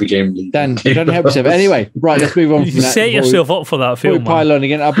 Every game. Dan, you don't help yourself. Anyway, right, let's move on from that. You set yourself up for that film. Pile on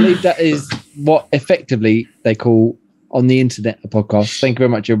again. I believe that is what effectively they call on the internet a podcast. Thank you very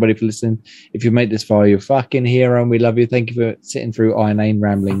much, everybody, for listening. If you made this far, you're a fucking hero and we love you. Thank you for sitting through our inane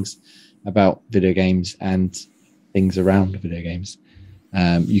ramblings about video games and things around video games.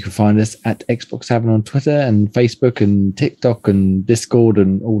 You can find us at Xbox Tavern on Twitter and Facebook and TikTok and Discord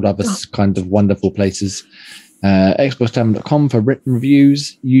and all other kind of wonderful places. XboxTavern.com for written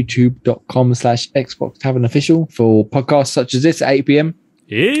reviews, YouTube.com/Xbox Tavern Official for podcasts such as this at 8 p.m.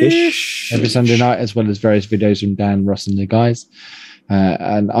 Ish. every Sunday night, as well as various videos from Dan, Ross, and the guys.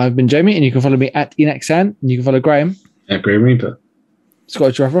 And I've been Jamie, and you can follow me at EnactSan, and you can follow Graham at Graham Reaper,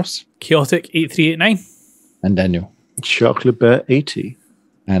 Scottish Ralph Ross, Chaotic 8389, and Daniel Chocolate Bear 80,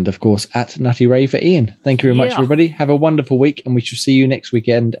 and of course at Nutty Ray for Ian. Thank you very much, everybody. Have a wonderful week, and we shall see you next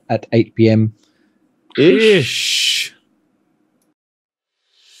weekend at 8 p.m. Ish.